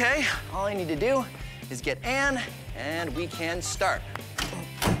 Okay, all I need to do is get Anne, and we can start.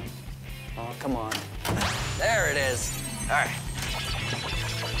 Oh, come on. There it is. All right.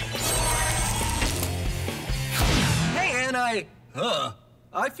 Hey, Anne,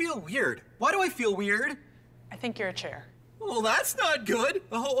 I feel weird. Why do I feel weird? I think you're a chair. Well, that's not good.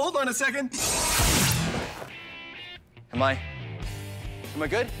 Hold on a second. Am I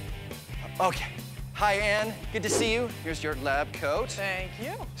good? Okay. Hi, Anne. Good to see you. Here's your lab coat. Thank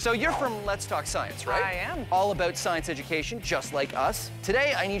you. So you're from Let's Talk Science, right? I am. All about science education, just like us.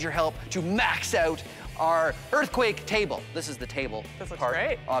 Today, I need your help to max out our earthquake table. This is the table This looks part,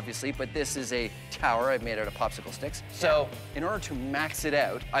 great. obviously, but this is a tower I've made out of popsicle sticks. So in order to max it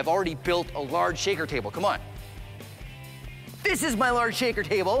out, I've already built a large shaker table. Come on. This is my large shaker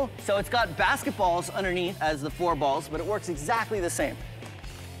table. So it's got basketballs underneath as the 4 balls, but it works exactly the same.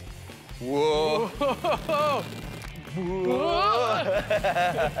 Whoa. Whoa.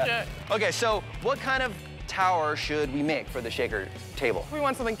 Okay, so what kind of tower should we make for the shaker table? We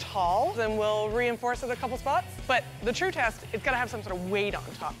want something tall, then we'll reinforce it a couple spots. But the true test, it's gotta have some sort of weight on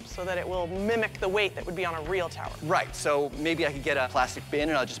top so that it will mimic the weight that would be on a real tower. Right, so maybe I could get a plastic bin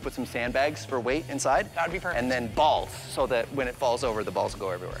and I'll just put some sandbags for weight inside. That would be perfect. And then balls, so that when it falls over, the balls will go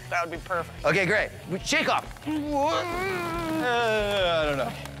everywhere. That would be perfect. Okay, great. Shake off. I don't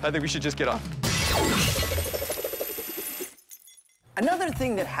know. I think we should just get off. Another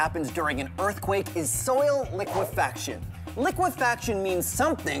thing that happens during an earthquake is soil liquefaction. Liquefaction means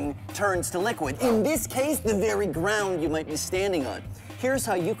something turns to liquid. In this case, the very ground you might be standing on. Here's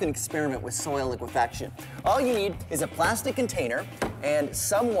how you can experiment with soil liquefaction. All you need is a plastic container and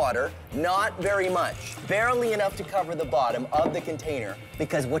some water, not very much, barely enough to cover the bottom of the container,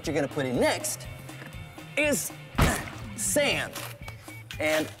 because what you're gonna put in next is sand.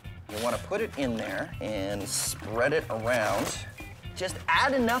 And you wanna put it in there and spread it around. Just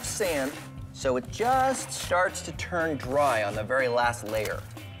add enough sand so it just starts to turn dry on the very last layer.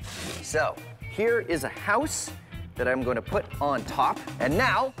 So here is a house that I'm going to put on top. And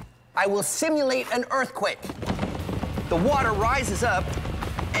now I will simulate an earthquake. The water rises up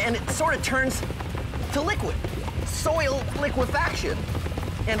and it sort of turns to liquid. Soil liquefaction.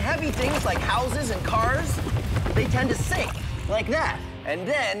 And heavy things like houses and cars, they tend to sink like that. And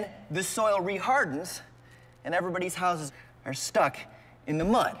then the soil rehardens and everybody's houses are stuck in the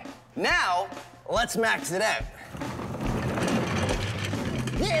mud. Now, let's max it out.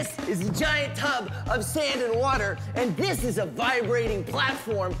 This is a giant tub of sand and water, and this is a vibrating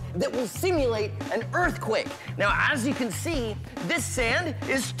platform that will simulate an earthquake. Now, as you can see, this sand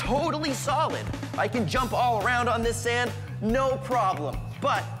is totally solid. I can jump all around on this sand, no problem.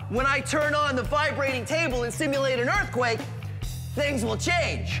 But when I turn on the vibrating table and simulate an earthquake, things will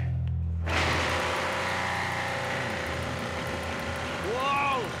change.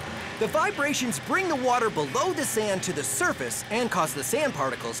 The vibrations bring the water below the sand to the surface and cause the sand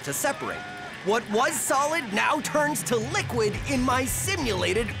particles to separate. What was solid now turns to liquid in my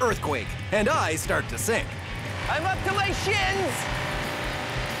simulated earthquake, and I start to sink. I'm up to my shins!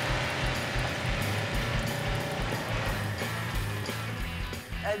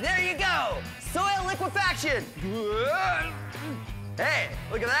 And there you go, soil liquefaction. Hey,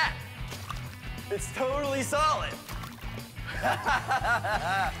 look at that. It's totally solid.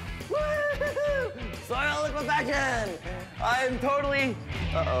 Woo-hoo-hoo! Soil liquefaction! I'm totally...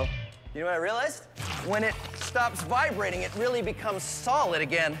 Uh-oh. You know what I realized? When it stops vibrating, it really becomes solid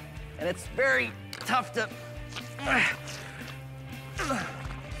again, and it's very tough to...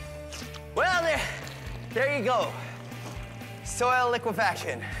 Well, there you go. Soil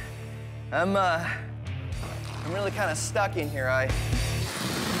liquefaction. I'm really kind of stuck in here.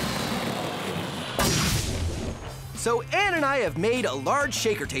 So Ann and I have made a large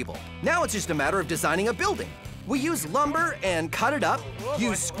shaker table. Now it's just a matter of designing a building. We use lumber and cut it up,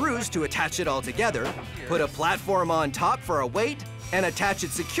 use screws to attach it all together, put a platform on top for a weight, and attach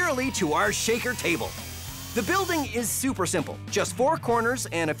it securely to our shaker table. The building is super simple, just 4 corners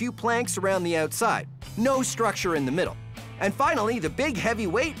and a few planks around the outside. No structure in the middle. And finally, the big heavy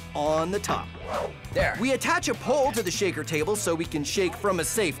weight on the top. There. We attach a pole to the shaker table so we can shake from a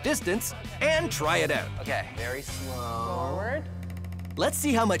safe distance and try it out. Okay, very slow. Forward. Let's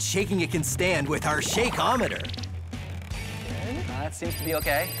see how much shaking it can stand with our shakeometer. That seems to be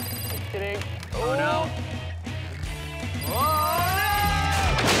okay. Just kidding. Oh no.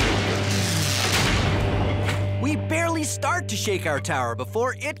 We barely start to shake our tower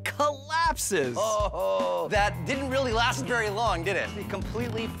before it collapses. Oh, that didn't really last very long, did it? It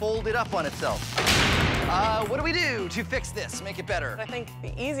completely folded up on itself. What do we do to fix this, make it better? I think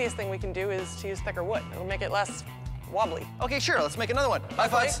the easiest thing we can do is to use thicker wood. It'll make it less wobbly. Okay, sure, let's make another one. High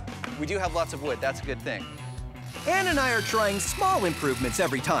fives. We do have lots of wood, that's a good thing. Ann and I are trying small improvements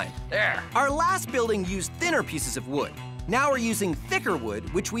every time. There. Our last building used thinner pieces of wood. Now we're using thicker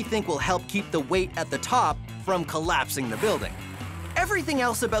wood, which we think will help keep the weight at the top from collapsing the building. Everything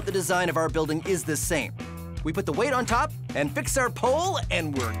else about the design of our building is the same. We put the weight on top and fix our pole,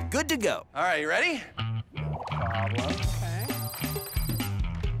 and we're good to go. All right, you ready? No problem. Okay.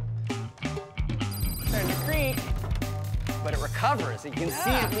 Starting to creak. But it recovers. You can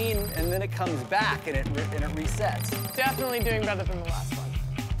see it lean, and then it comes back, and it resets. Definitely doing better than the last one.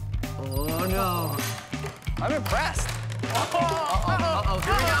 Oh, no. I'm impressed. Here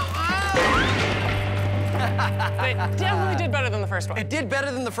we go. It definitely did better than the first one. It did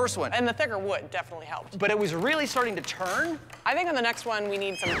better than the first one. And the thicker wood definitely helped. But it was really starting to turn. I think on the next one, we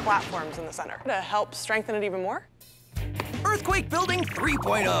need some platforms in the center to help strengthen it even more. Earthquake Building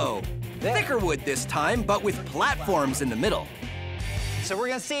 3.0. Thicker wood this time, but with platforms in the middle. So we're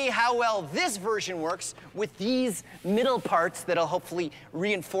gonna see how well this version works with these middle parts that'll hopefully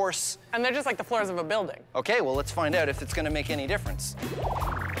reinforce. And they're just like the floors of a building. Okay, well, let's find out if it's gonna make any difference.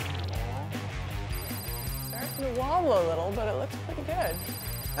 Starting to wobble a little, but it looks pretty good.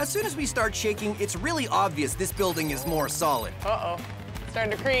 As soon as we start shaking, it's really obvious this building is more solid. Uh-oh,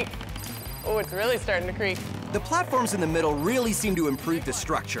 starting to creak. Oh, it's really starting to creak. The platforms in the middle really seem to improve the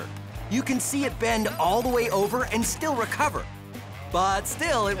structure. You can see it bend all the way over and still recover. But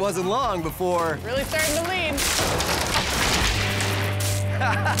still, it wasn't long before... Really starting to lean.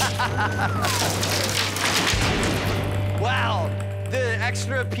 Wow, the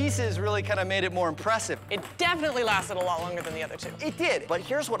extra pieces really kind of made it more impressive. It definitely lasted a lot longer than the other two. It did, but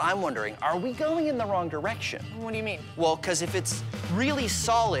here's what I'm wondering. Are we going in the wrong direction? What do you mean? Well, because if it's really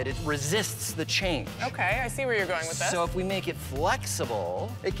solid, it resists the change. Okay, I see where you're going with this. So if we make it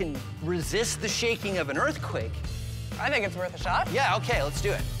flexible, it can resist the shaking of an earthquake. I think it's worth a shot. Yeah, okay, let's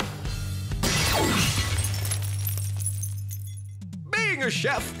do it. Being a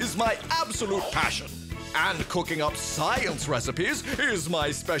chef is my absolute passion. And cooking up science recipes is my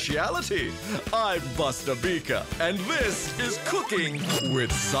speciality. I'm Buster Beaker, and this is Cooking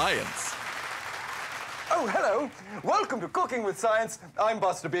with Science. Oh, hello. Welcome to Cooking with Science. I'm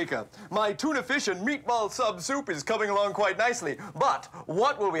Buster Beaker. My tuna fish and meatball sub soup is coming along quite nicely. But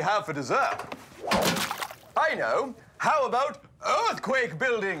what will we have for dessert? I know. How about earthquake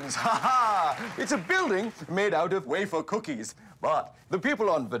buildings? Ha ha! It's a building made out of wafer cookies. But the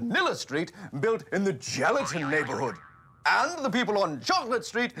people on Vanilla Street built in the gelatin neighborhood. And the people on Chocolate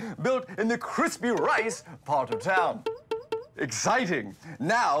Street built in the crispy rice part of town. Exciting.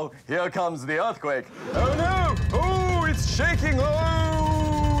 Now, here comes the earthquake. Oh no! Oh, it's shaking!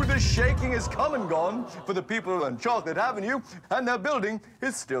 Oh, the shaking is come and gone for the people on Chocolate Avenue, and their building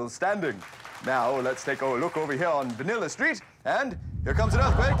is still standing. Now, let's take a look over here on Vanilla Street, and here comes an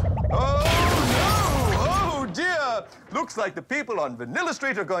earthquake. Oh no! Oh dear! Looks like the people on Vanilla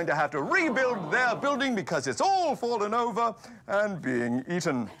Street are going to have to rebuild their building because it's all fallen over and being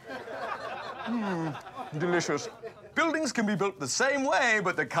eaten. Delicious. Buildings can be built the same way,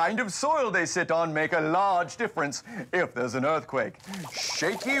 but the kind of soil they sit on make a large difference if there's an earthquake.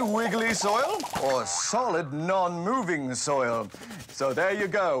 Shaky, wiggly soil or solid, non-moving soil. So there you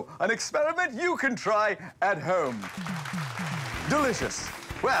go, an experiment you can try at home. Delicious.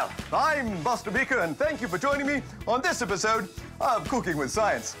 Well, I'm Buster Beaker, and thank you for joining me on this episode of Cooking with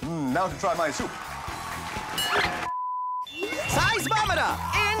Science. Now to try my soup. Seismometer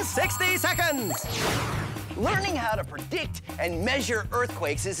in 60 seconds. Learning how to predict and measure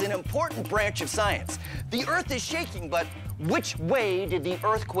earthquakes is an important branch of science. The Earth is shaking, but which way did the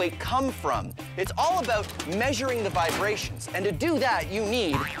earthquake come from? It's all about measuring the vibrations, and to do that, you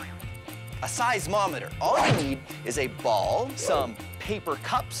need a seismometer. All you need is a ball, some paper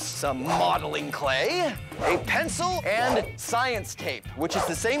cups, some modeling clay, a pencil, and science tape, which is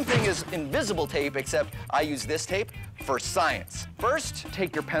the same thing as invisible tape, except I use this tape for science. First,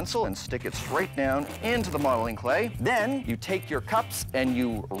 take your pencil and stick it straight down into the modeling clay. Then you take your cups and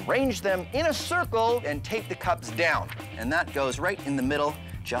you arrange them in a circle and tape the cups down. And that goes right in the middle,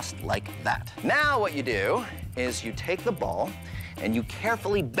 just like that. Now what you do is you take the ball and you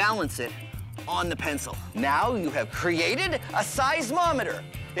carefully balance it on the pencil. Now you have created a seismometer.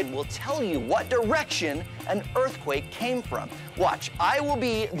 It will tell you what direction an earthquake came from. Watch, I will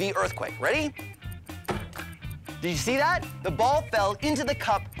be the earthquake. Ready? Did you see that? The ball fell into the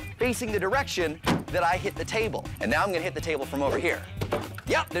cup facing the direction that I hit the table. And now I'm gonna hit the table from over here.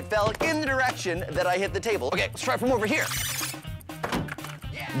 Yep, it fell in the direction that I hit the table. Okay, let's try from over here.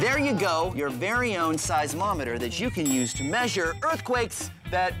 There you go, your very own seismometer that you can use to measure earthquakes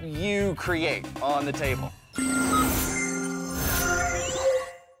that you create on the table.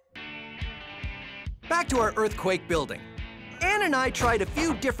 Back to our earthquake building. Ann and I tried a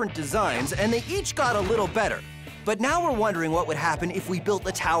few different designs, and they each got a little better. But now we're wondering what would happen if we built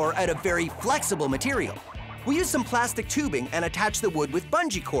the tower out of very flexible material. We used some plastic tubing and attached the wood with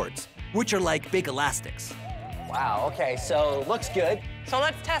bungee cords, which are like big elastics. Wow, okay, so looks good. So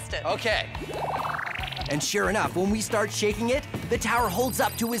let's test it. Okay. And sure enough, when we start shaking it, the tower holds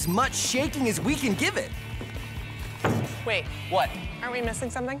up to as much shaking as we can give it. Wait. What? Aren't we missing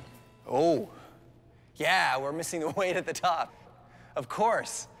something? Oh. Yeah, we're missing the weight at the top. Of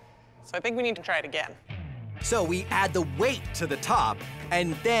course. So I think we need to try it again. So we add the weight to the top,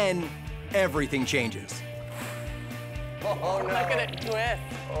 and then everything changes. Oh, no. Look at it twist.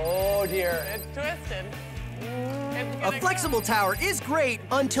 Oh, dear. It's twisted. A flexible tower is great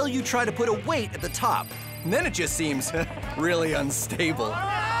until you try to put a weight at the top. And then it just seems really unstable.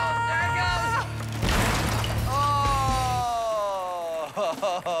 Oh, there it goes.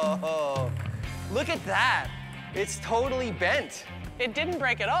 Oh, look at that. It's totally bent. It didn't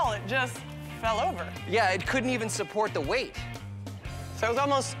break at all, it just fell over. Yeah, it couldn't even support the weight. So it was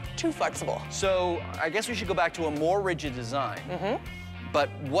almost too flexible. So I guess we should go back to a more rigid design. Mm-hmm. But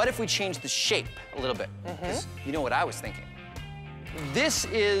what if we change the shape a little bit? Because you know what I was thinking? This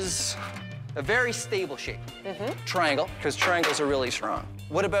is a very stable shape. Triangle, because triangles are really strong.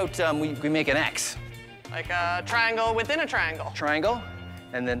 What about we make an X? Like a triangle within a triangle. Triangle,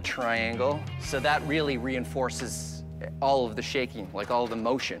 and then triangle. So that really reinforces all of the shaking, like all of the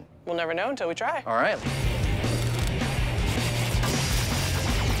motion. We'll never know until we try. All right.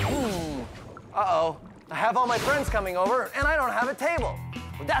 Uh-oh. I have all my friends coming over, and I don't have a table.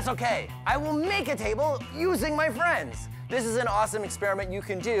 But that's okay. I will make a table using my friends. This is an awesome experiment you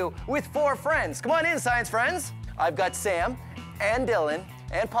can do with 4 friends. Come on in, science friends. I've got Sam and Dylan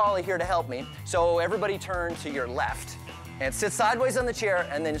and Polly here to help me. So everybody turn to your left and sit sideways on the chair,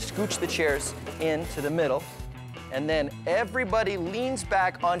 and then scooch the chairs into the middle. And then everybody leans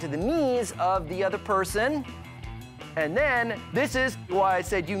back onto the knees of the other person. And then, this is why I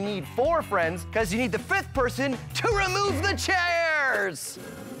said you need 4 friends, because you need the 5th person to remove the chairs.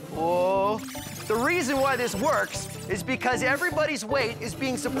 Whoa. The reason why this works is because everybody's weight is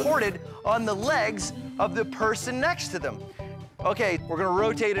being supported on the legs of the person next to them. Okay, we're gonna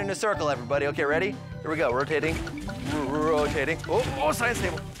rotate in a circle, everybody. Okay, ready? Here we go, rotating, rotating. Oh, science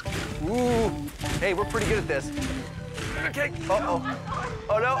table. Ooh, hey, we're pretty good at this. Okay, uh-oh.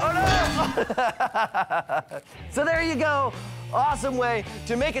 Oh no, oh no! So there you go. Awesome way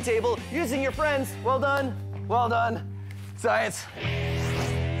to make a table using your friends. Well done, science.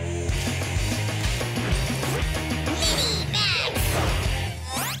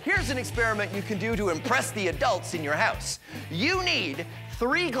 Here's an experiment you can do to impress the adults in your house. You need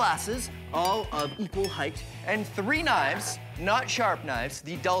 3 glasses, all of equal height, and 3 knives, not sharp knives,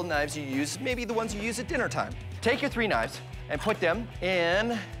 the dull knives you use, maybe the ones you use at dinner time. Take your 3 knives and put them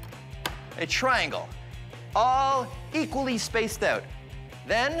in a triangle, all equally spaced out.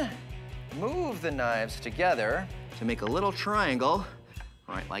 Then move the knives together to make a little triangle,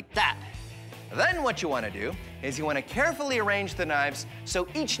 right like that. Then what you want to do is you want to carefully arrange the knives so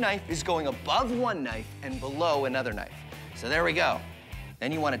each knife is going above one knife and below another knife. So there we go.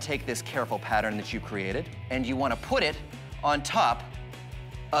 Then you want to take this careful pattern that you created and you want to put it on top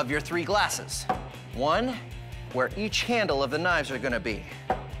of your 3 glasses. One where each handle of the knives are going to be.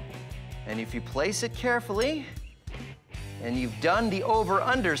 And if you place it carefully and you've done the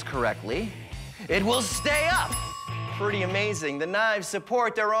over-unders correctly, it will stay up. Pretty amazing. The knives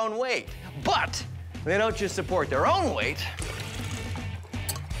support their own weight. But they don't just support their own weight,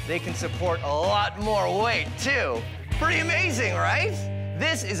 they can support a lot more weight too. Pretty amazing, right?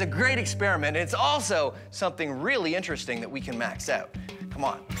 This is a great experiment. It's also something really interesting that we can max out. Come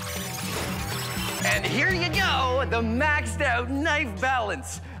on. And here you go, the maxed out knife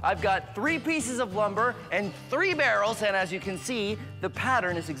balance. I've got 3 pieces of lumber and 3 barrels, and as you can see, the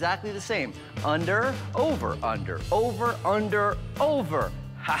pattern is exactly the same. Under, over, under, over, under, over.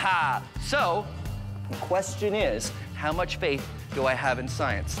 Ha-ha. So, the question is, how much faith do I have in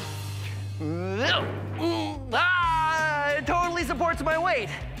science? It totally supports my weight.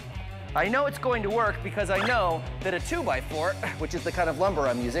 I know it's going to work because I know that a 2x4, which is the kind of lumber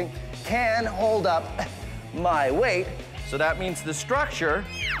I'm using, can hold up my weight. So that means the structure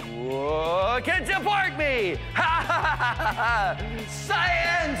can support me.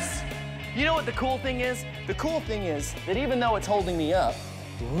 Science! You know what the cool thing is? The cool thing is that even though it's holding me up,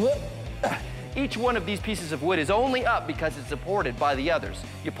 each one of these pieces of wood is only up because it's supported by the others.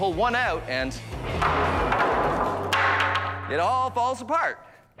 You pull one out and it all falls apart.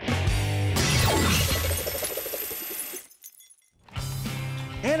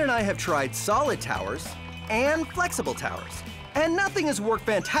 Ann and I have tried solid towers and flexible towers, and nothing has worked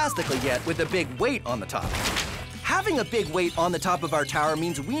fantastically yet with a big weight on the top. Having a big weight on the top of our tower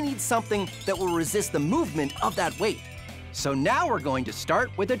means we need something that will resist the movement of that weight. So now we're going to start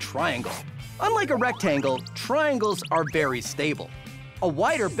with a triangle. Unlike a rectangle, triangles are very stable. A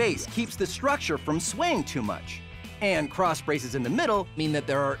wider base keeps the structure from swaying too much. And cross braces in the middle mean that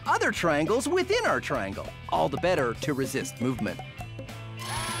there are other triangles within our triangle, all the better to resist movement.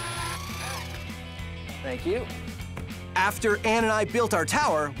 Thank you. After Ann and I built our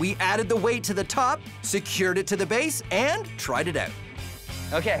tower, we added the weight to the top, secured it to the base, and tried it out.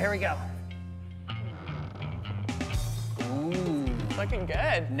 Okay, here we go. Ooh. Looking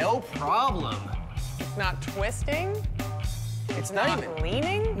good. No problem. It's not twisting. It's not even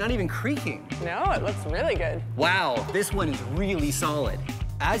leaning. Not even creaking. No, it looks really good. Wow, this one is really solid.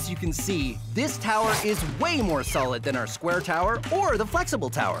 As you can see, this tower is way more solid than our square tower or the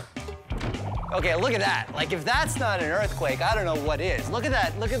flexible tower. Okay, look at that. Like, if that's not an earthquake, I don't know what is. Look at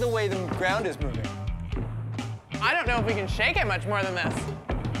that. Look at the way the ground is moving. I don't know if we can shake it much more than this.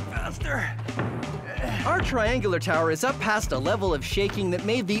 Faster. Our triangular tower is up past a level of shaking that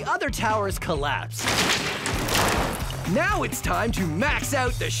made the other towers collapse. Now it's time to max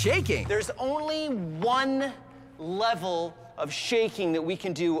out the shaking. There's only one level of shaking that we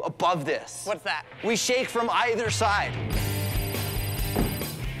can do above this. What's that? We shake from either side.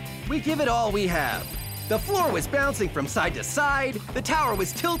 We give it all we have. The floor was bouncing from side to side, the tower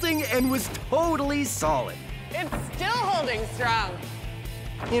was tilting, and was totally solid. It's still holding strong.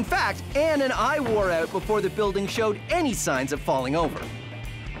 In fact, Ann and I wore out before the building showed any signs of falling over.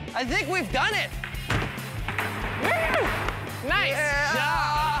 I think we've done it. Woo! Nice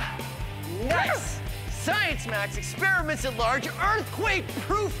job. Nice. Science Max experiments at large,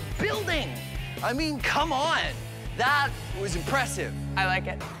 earthquake-proof building. I mean, come on. That was impressive. I like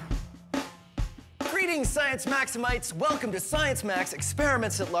it. Greetings, Science Maximites. Welcome to Science Max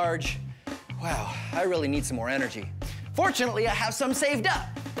Experiments at Large. Wow, I really need some more energy. Fortunately, I have some saved up.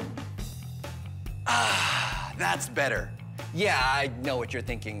 Ah, that's better. Yeah, I know what you're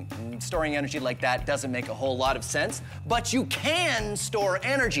thinking. Storing energy like that doesn't make a whole lot of sense, but you can store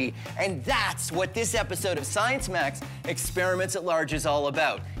energy, and that's what this episode of Science Max Experiments at Large is all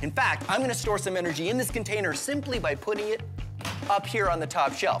about. In fact, I'm gonna store some energy in this container simply by putting it up here on the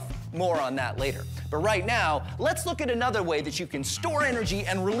top shelf. More on that later. But right now, let's look at another way that you can store energy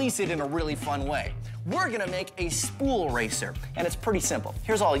and release it in a really fun way. We're gonna make a spool racer, and it's pretty simple.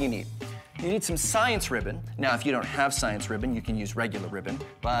 Here's all you need. You need some science ribbon. Now, if you don't have science ribbon, you can use regular ribbon,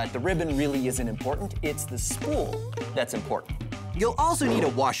 but the ribbon really isn't important. It's the spool that's important. You'll also need a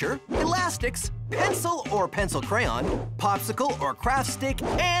washer, elastics, pencil or pencil crayon, popsicle or craft stick,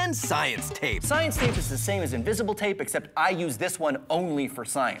 and science tape. Science tape is the same as invisible tape, except I use this one only for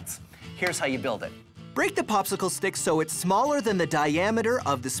science. Here's how you build it. Break the popsicle stick so it's smaller than the diameter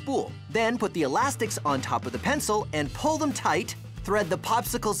of the spool. Then put the elastics on top of the pencil and pull them tight, thread the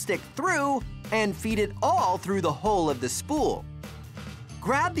popsicle stick through, and feed it all through the hole of the spool.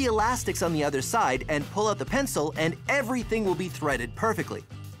 Grab the elastics on the other side and pull out the pencil, and everything will be threaded perfectly.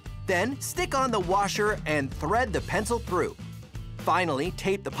 Then stick on the washer and thread the pencil through. Finally,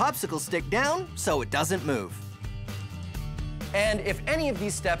 tape the popsicle stick down so it doesn't move. And if any of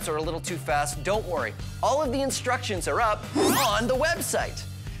these steps are a little too fast, don't worry. All of the instructions are up on the website.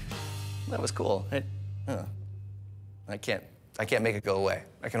 That was cool. I can't make it go away.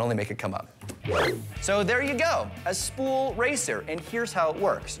 I can only make it come up. So there you go, a spool racer. And here's how it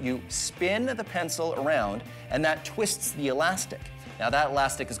works. You spin the pencil around, and that twists the elastic. Now that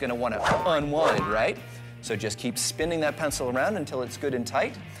elastic is gonna wanna unwind, right? So just keep spinning that pencil around until it's good and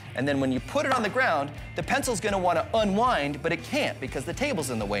tight. And then when you put it on the ground, the pencil's gonna wanna unwind, but it can't because the table's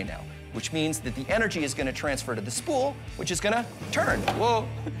in the way now, which means that the energy is gonna transfer to the spool, which is gonna turn, whoa,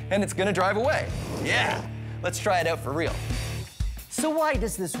 and it's gonna drive away. Yeah, let's try it out for real. So why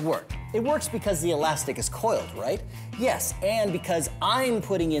does this work? It works because the elastic is coiled, right? Yes, and because I'm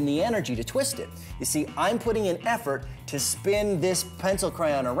putting in the energy to twist it. You see, I'm putting in effort to spin this pencil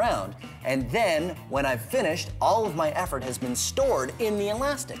crayon around, and then when I've finished, all of my effort has been stored in the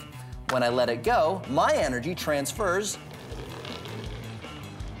elastic. When I let it go, my energy transfers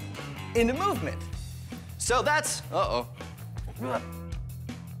into movement. So that's,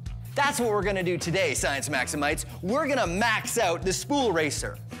 that's what we're gonna do today, Science Maximites. We're gonna max out the spool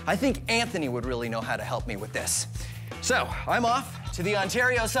racer. I think Anthony would really know how to help me with this. So, I'm off to the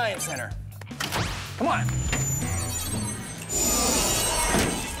Ontario Science Center. Come on.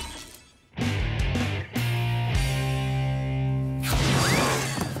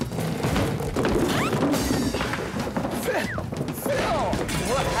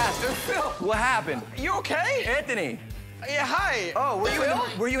 What happened? You okay? Anthony. Yeah, hi. Oh,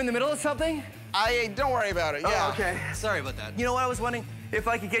 were you in the middle of something? Don't worry about it, yeah. Oh, okay. Sorry about that. You know what, I was wondering if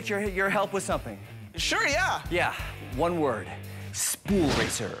I could get your help with something. Sure, yeah. Yeah, one word, spool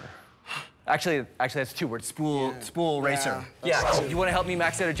racer. Actually, that's two words, spool racer. Yeah, you wanna help me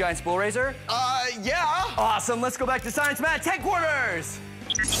max out a giant spool racer? Yeah. Awesome, let's go back to Science Matt's headquarters.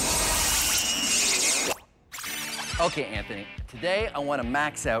 Okay, Anthony, today I wanna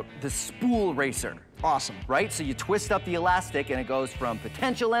max out the spool racer. Awesome. Right, so you twist up the elastic and it goes from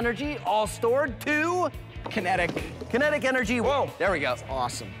potential energy, all stored, to kinetic energy. Whoa. There we go. That's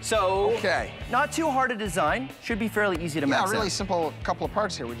awesome. So, okay. Not too hard to design. Should be fairly easy to max out. Yeah, really simple couple of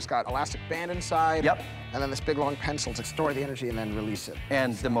parts here. We just got elastic band inside. Yep. And then this big long pencil to store the energy and then release it.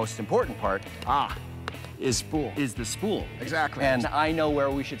 And the most important part is spool. Is the spool. Exactly. And I know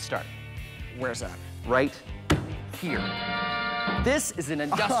where we should start. Where's that? Right here. This is an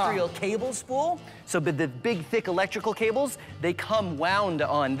industrial cable spool. So the big, thick electrical cables, they come wound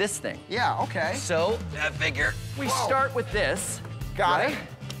on this thing. Yeah, okay. So I figure we start with this. Got it.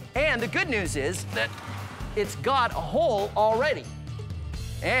 And the good news is that it's got a hole already.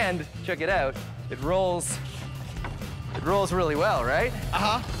 And check it out, it rolls really well, right?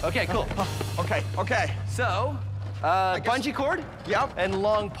 Okay, cool. Okay. So, bungee cord. Yep. And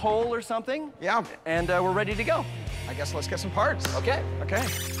long pole or something. Yep. And we're ready to go. I guess let's get some parts. Okay. Okay.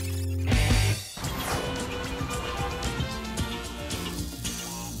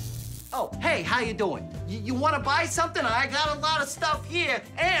 Oh, hey, how you doing? You want to buy something? I got a lot of stuff here,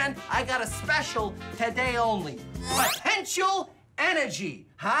 and I got a special today only. Potential energy,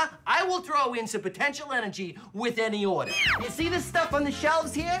 huh? I will throw in some potential energy with any order. You see this stuff on the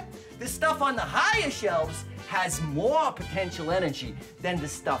shelves here? The stuff on the higher shelves has more potential energy than the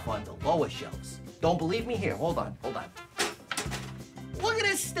stuff on the lower shelves. Don't believe me? Here, hold on. Look at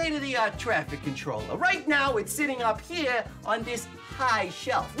this state-of-the-art traffic controller. Right now, it's sitting up here on this high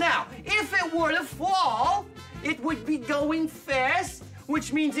shelf. Now, if it were to fall, it would be going fast,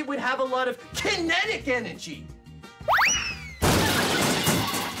 which means it would have a lot of kinetic energy.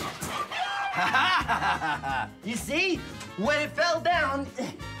 You see, when it fell down,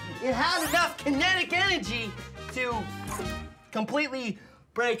 it had enough kinetic energy to completely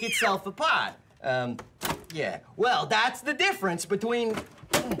break itself apart. Yeah, well, that's the difference between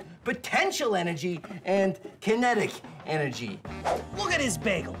potential energy and kinetic energy. Look at this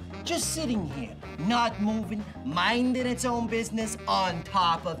bagel, just sitting here, not moving, minding its own business on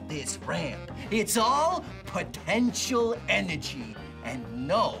top of this ramp. It's all potential energy and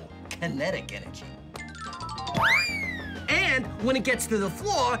no kinetic energy. And when it gets to the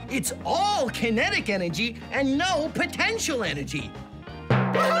floor, it's all kinetic energy and no potential energy.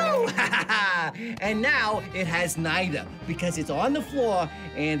 Woohoo! And now it has neither because it's on the floor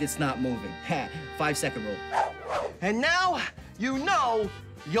and it's not moving. 5-second rule. And now you know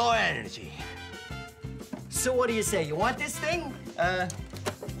your energy. So what do you say? You want this thing?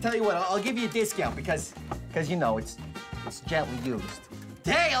 Tell you what, I'll give you a discount because you know it's gently used.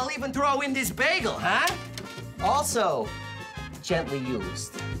 Hey, I'll even throw in this bagel, huh? Also gently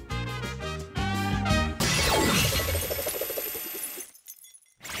used.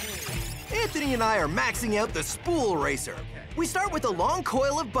 Anthony and I are maxing out the spool racer. We start with a long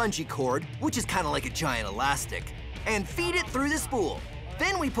coil of bungee cord, which is kind of like a giant elastic, and feed it through the spool.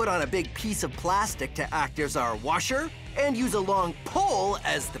 Then we put on a big piece of plastic to act as our washer and use a long pole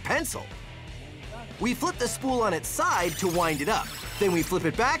as the pencil. We flip the spool on its side to wind it up. Then we flip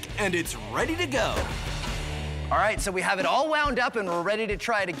it back and it's ready to go. All right, so we have it all wound up and we're ready to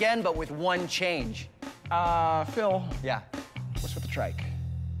try it again, but with one change. Phil. Yeah. What's with the trike?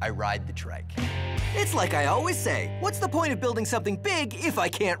 I ride the trike. It's like I always say, what's the point of building something big if I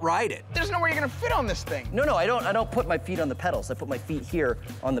can't ride it? There's no way you're gonna fit on this thing. No, I don't put my feet on the pedals. I put my feet here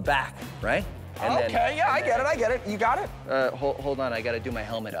on the back, right? And okay, then, yeah, I get it. You got it? Hold on, I gotta do my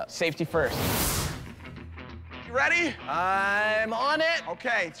helmet up. Safety first. You ready? I'm on it.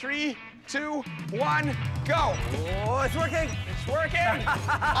 Okay, 3, 2, 1, go. Oh, it's working. It's working.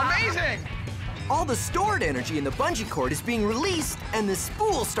 Amazing. All the stored energy in the bungee cord is being released, and the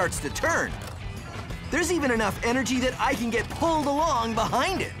spool starts to turn. There's even enough energy that I can get pulled along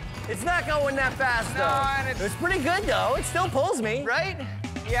behind it. It's not going that fast, though. No, and it's pretty good, though. It still pulls me, right?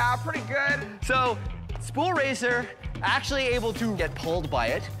 Yeah, pretty good. So, spool racer, actually able to get pulled by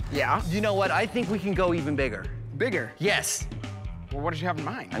it. Yeah. You know what? I think we can go even bigger. Bigger? Yes. Well, what did you have in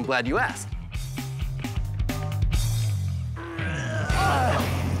mind? I'm glad you asked.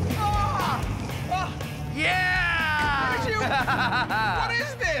 Yeah! What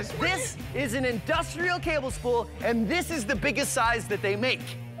is this? This is an industrial cable spool, and this is the biggest size that they make.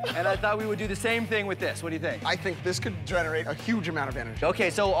 And I thought we would do the same thing with this. What do you think? I think this could generate a huge amount of energy.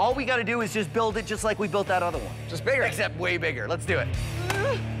 Okay, so all we gotta do is just build it just like we built that other one. Just bigger. Except way bigger. Let's do it.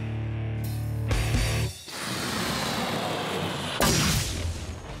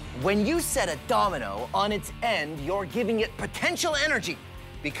 When you set a domino on its end, you're giving it potential energy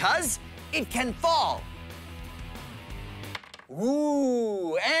because it can fall.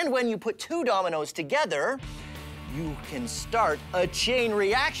 Ooh, and when you put two dominoes together, you can start a chain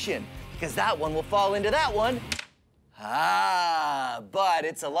reaction because that one will fall into that one. But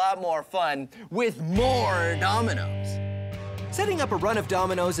it's a lot more fun with more dominoes. Setting up a run of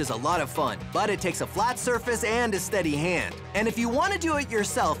dominoes is a lot of fun, but it takes a flat surface and a steady hand. And if you want to do it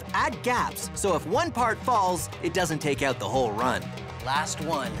yourself, add gaps, so if one part falls, it doesn't take out the whole run. Last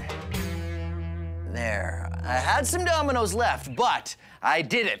one. There. I had some dominoes left, but I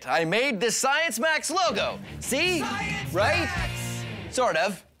did it. I made the Science Max logo. See? Science right? Max! Sort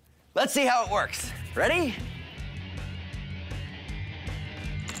of. Let's see how it works. Ready?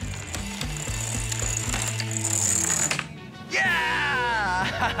 Yeah!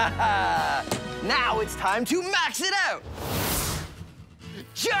 Now it's time to max it out.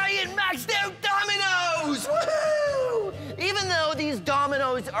 Giant maxed out dominoes! Woohoo! Even though these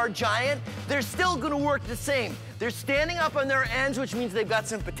dominoes are giant, they're still gonna work the same. They're standing up on their ends, which means they've got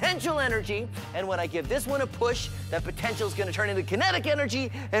some potential energy. And when I give this one a push, that potential is gonna turn into kinetic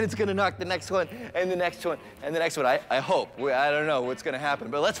energy, and it's gonna knock the next one, and the next one, and the next one. I hope. I don't know what's gonna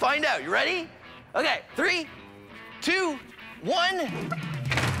happen, but let's find out. You ready? Okay, 3, 2, 1.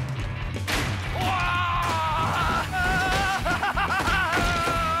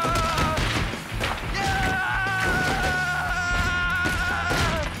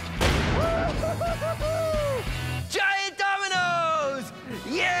 Giant dominoes!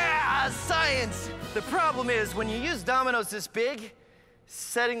 Yeah, science! The problem is, when you use dominoes this big,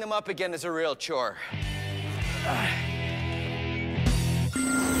 setting them up again is a real chore.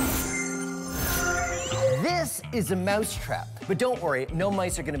 This is a mousetrap, but don't worry, no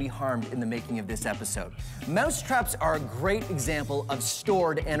mice are gonna be harmed in the making of this episode. Mousetraps are a great example of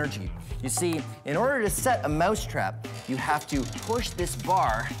stored energy. You see, in order to set a mousetrap, you have to push this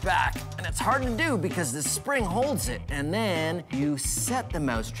bar back, and it's hard to do because the spring holds it. And then you set the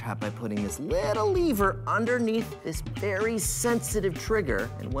mousetrap by putting this little lever underneath this very sensitive trigger,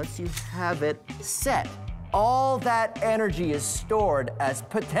 and once you have it set, all that energy is stored as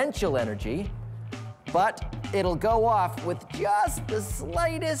potential energy, but it'll go off with just the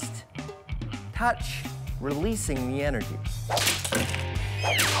slightest touch, releasing the energy.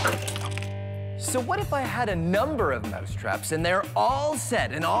 So what if I had a number of mousetraps and they're all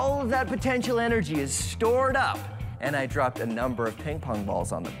set and all of that potential energy is stored up and I dropped a number of ping pong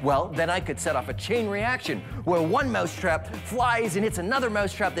balls on them? Well, then I could set off a chain reaction where one mousetrap flies and hits another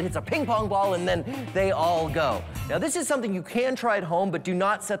mousetrap that hits a ping pong ball and then they all go. Now this is something you can try at home, but do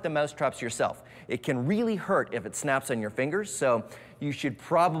not set the mousetraps yourself. It can really hurt if it snaps on your fingers, so you should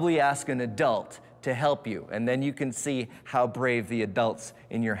probably ask an adult to help you, and then you can see how brave the adults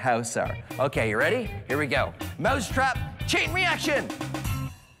in your house are. Okay, you ready? Here we go. Mousetrap chain reaction.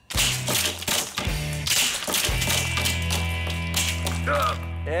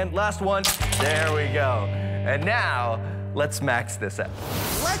 And last one. There we go. And now, let's max this out.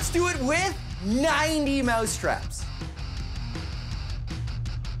 Let's do it with 90 mousetraps.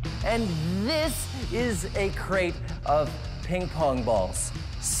 And this is a crate of ping pong balls.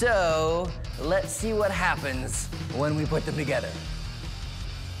 So, let's see what happens when we put them together.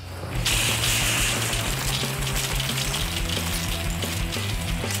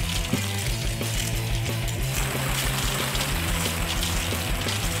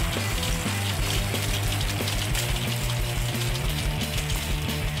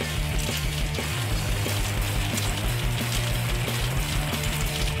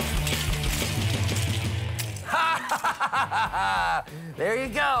 There you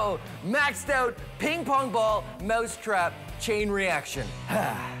go. Maxed out ping pong ball, mousetrap, chain reaction.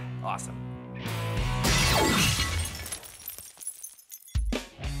 Awesome.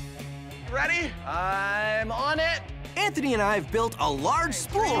 Ready? I'm on it. Anthony and I have built a large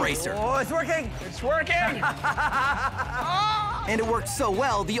spool racer. Oh, it's working. It's working. And it worked so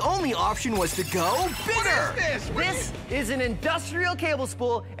well, the only option was to go bigger. What is this? This is an industrial cable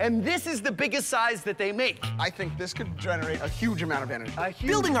spool, and this is the biggest size that they make. I think this could generate a huge amount of energy.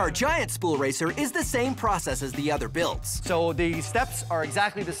 Building our giant spool racer is the same process as the other builds. So the steps are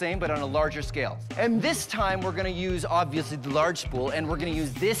exactly the same, but on a larger scale. And this time, we're gonna use, obviously, the large spool, and we're gonna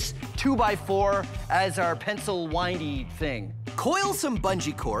use this 2x4 as our pencil windy thing. Coil some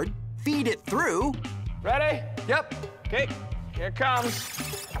bungee cord, feed it through. Ready? Yep. Okay, here it comes.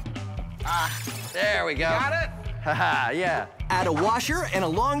 There we go. Got it? Haha, yeah. Add a washer and a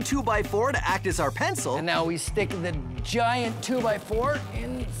long 2x4 to act as our pencil. And now we stick the giant 2x4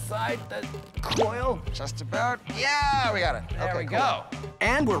 inside the coil. Just about. Yeah, we got it. There we cool. go.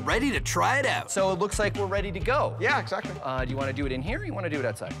 And we're ready to try it out. So it looks like we're ready to go. Yeah, exactly. Do you want to do it in here or you want to do it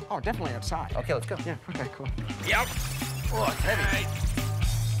outside? Oh, definitely outside. Okay, let's go. Yeah, okay, cool. Yep. Oh, it's heavy.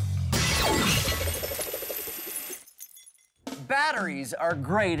 Batteries are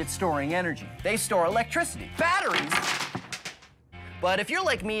great at storing energy. They store electricity. Batteries. But if you're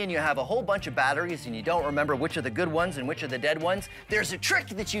like me and you have a whole bunch of batteries and you don't remember which are the good ones and which are the dead ones, there's a trick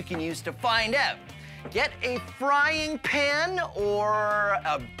that you can use to find out. Get a frying pan or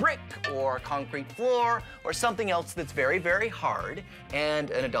a brick or concrete floor or something else that's very, very hard and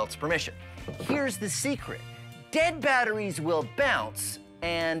an adult's permission. Here's the secret. Dead batteries will bounce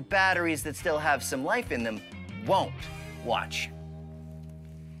and batteries that still have some life in them won't. Watch.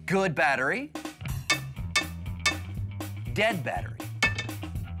 Good battery. Dead battery.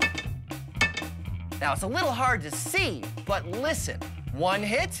 Now, it's a little hard to see, but listen. 1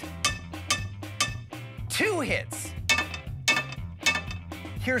 hit, 2 hits.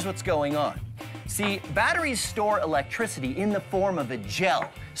 Here's what's going on. See, batteries store electricity in the form of a gel,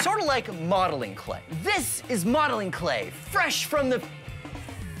 sort of like modeling clay. This is modeling clay, fresh from the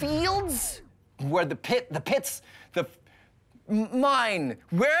fields, where the pits, the mine,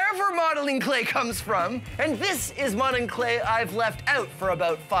 wherever modeling clay comes from. And this is modeling clay I've left out for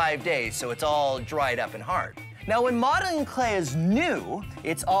about 5 days, so it's all dried up and hard. Now, when modeling clay is new,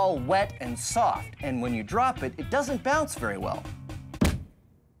 it's all wet and soft, and when you drop it, it doesn't bounce very well.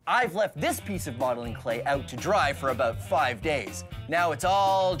 I've left this piece of modeling clay out to dry for about 5 days. Now it's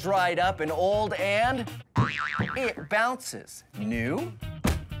all dried up and old, and it bounces. New,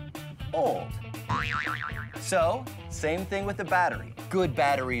 old. So, same thing with the battery. Good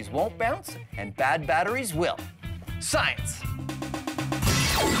batteries won't bounce, and bad batteries will. Science.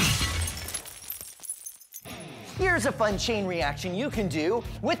 Here's a fun chain reaction you can do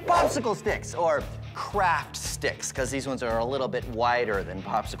with popsicle sticks, or craft sticks, because these ones are a little bit wider than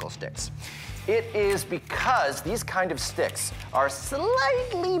popsicle sticks. It is because these kind of sticks are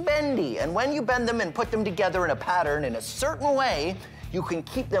slightly bendy, and when you bend them and put them together in a pattern in a certain way, you can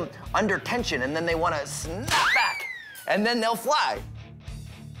keep them under tension, and then they want to snap back, and then they'll fly.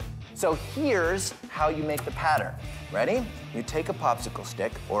 So here's how you make the pattern. Ready? You take a popsicle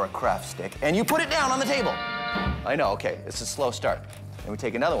stick or a craft stick, and you put it down on the table. I know, okay, it's a slow start. And we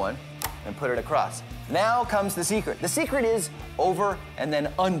take another one and put it across. Now comes the secret. The secret is over and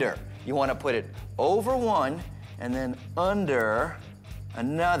then under. You want to put it over one and then under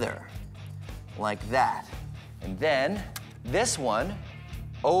another, like that. And then this one,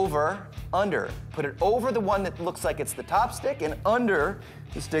 over, under. Put it over the one that looks like it's the top stick and under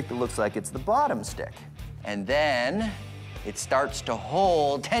the stick that looks like it's the bottom stick. And then it starts to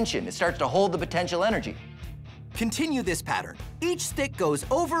hold tension. It starts to hold the potential energy. Continue this pattern. Each stick goes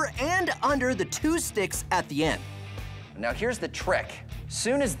over and under the 2 sticks at the end. Now here's the trick.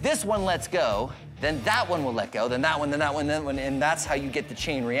 Soon as this one lets go, then that one will let go, then that one, then that one, then that one, and that's how you get the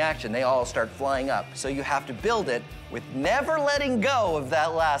chain reaction. They all start flying up. So you have to build it with never letting go of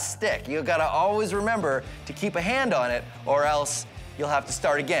that last stick. You gotta always remember to keep a hand on it, or else you'll have to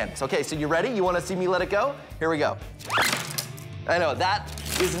start again. So, okay, so you ready? You wanna see me let it go? Here we go. I know, that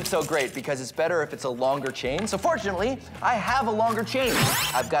isn't so great because it's better if it's a longer chain. So fortunately, I have a longer chain.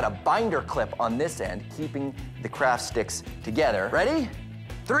 I've got a binder clip on this end, keeping the craft sticks together. Ready?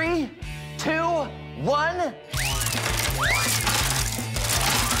 3, 2, 1.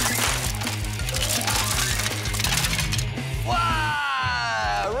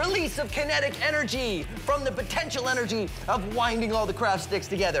 Wow! Release of kinetic energy from the potential energy of winding all the craft sticks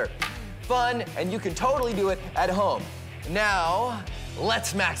together. Fun, and you can totally do it at home. Now,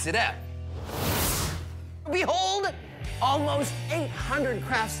 let's max it out. Behold, almost 800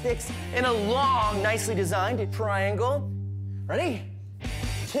 craft sticks in a long, nicely designed triangle. Ready?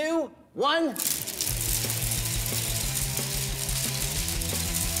 2, 1.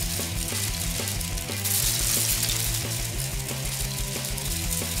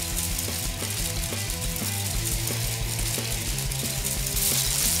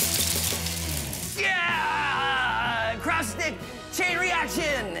 Yeah! Craft stick chain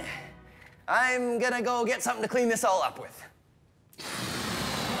reaction. I'm gonna go get something to clean this all up with.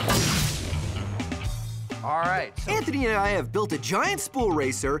 All right. So Anthony and I have built a giant spool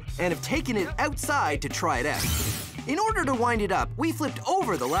racer and have taken it outside to try it out. In order to wind it up, we flipped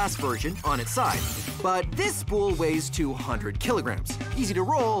over the last version on its side. But this spool weighs 200 kilograms. Easy to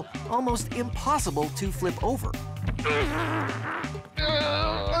roll, almost impossible to flip over.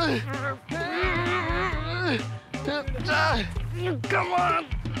 Come on,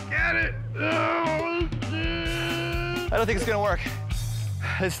 get it. I don't think it's gonna work.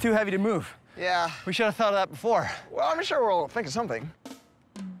 It's too heavy to move. Yeah. We should have thought of that before. Well, I'm sure we'll think of something.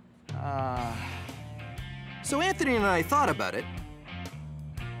 So Anthony and I thought about it.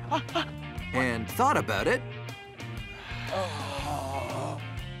 And thought about it.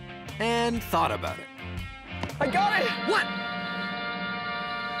 And thought about it. I got it! What?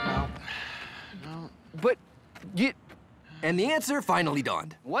 No. But you... And the answer finally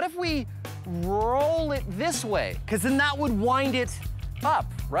dawned. What if we roll it this way? Because then that would wind it up,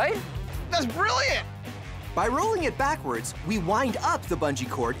 right? That's brilliant! By rolling it backwards, we wind up the bungee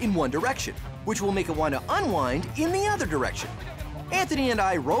cord in one direction, which will make it want to unwind in the other direction. Anthony and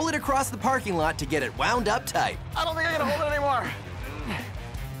I roll it across the parking lot to get it wound up tight. I don't think I can hold it anymore.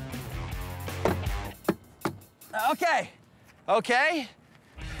 Okay.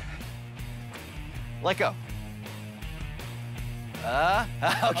 Let go.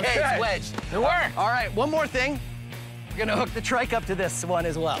 Okay, it's wedged. It worked. All right, one more thing. We're gonna hook the trike up to this one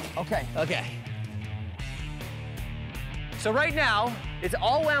as well. Okay. So right now, it's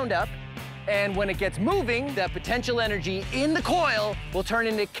all wound up, and when it gets moving, the potential energy in the coil will turn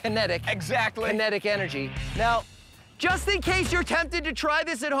into kinetic energy. Now, just in case you're tempted to try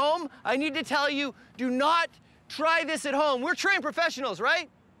this at home, I need to tell you, do not try this at home. We're trained professionals, right?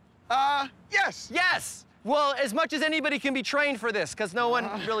 Yes. Yes. Well, as much as anybody can be trained for this, because no one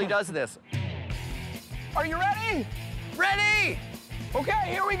really does this. Are you ready? Ready? Okay,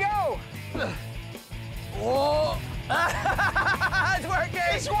 here we go. Whoa. It's working!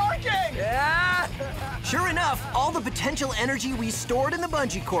 It's working! Yeah! Sure enough, all the potential energy we stored in the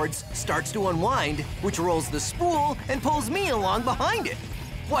bungee cords starts to unwind, which rolls the spool and pulls me along behind it.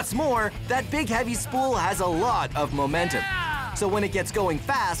 What's more, that big heavy spool has a lot of momentum. Yeah! So when it gets going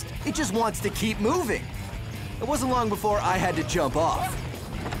fast, it just wants to keep moving. It wasn't long before I had to jump off.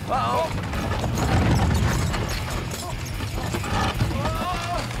 Uh-oh.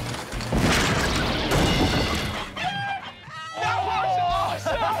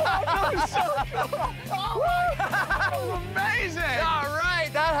 That was so cool. Oh, that was amazing. All right,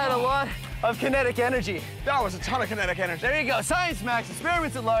 that had a lot of kinetic energy. That was a ton of kinetic energy. There you go, Science Max,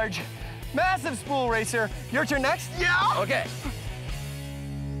 experiments at large, massive spool racer. Your turn next? Yeah. Okay.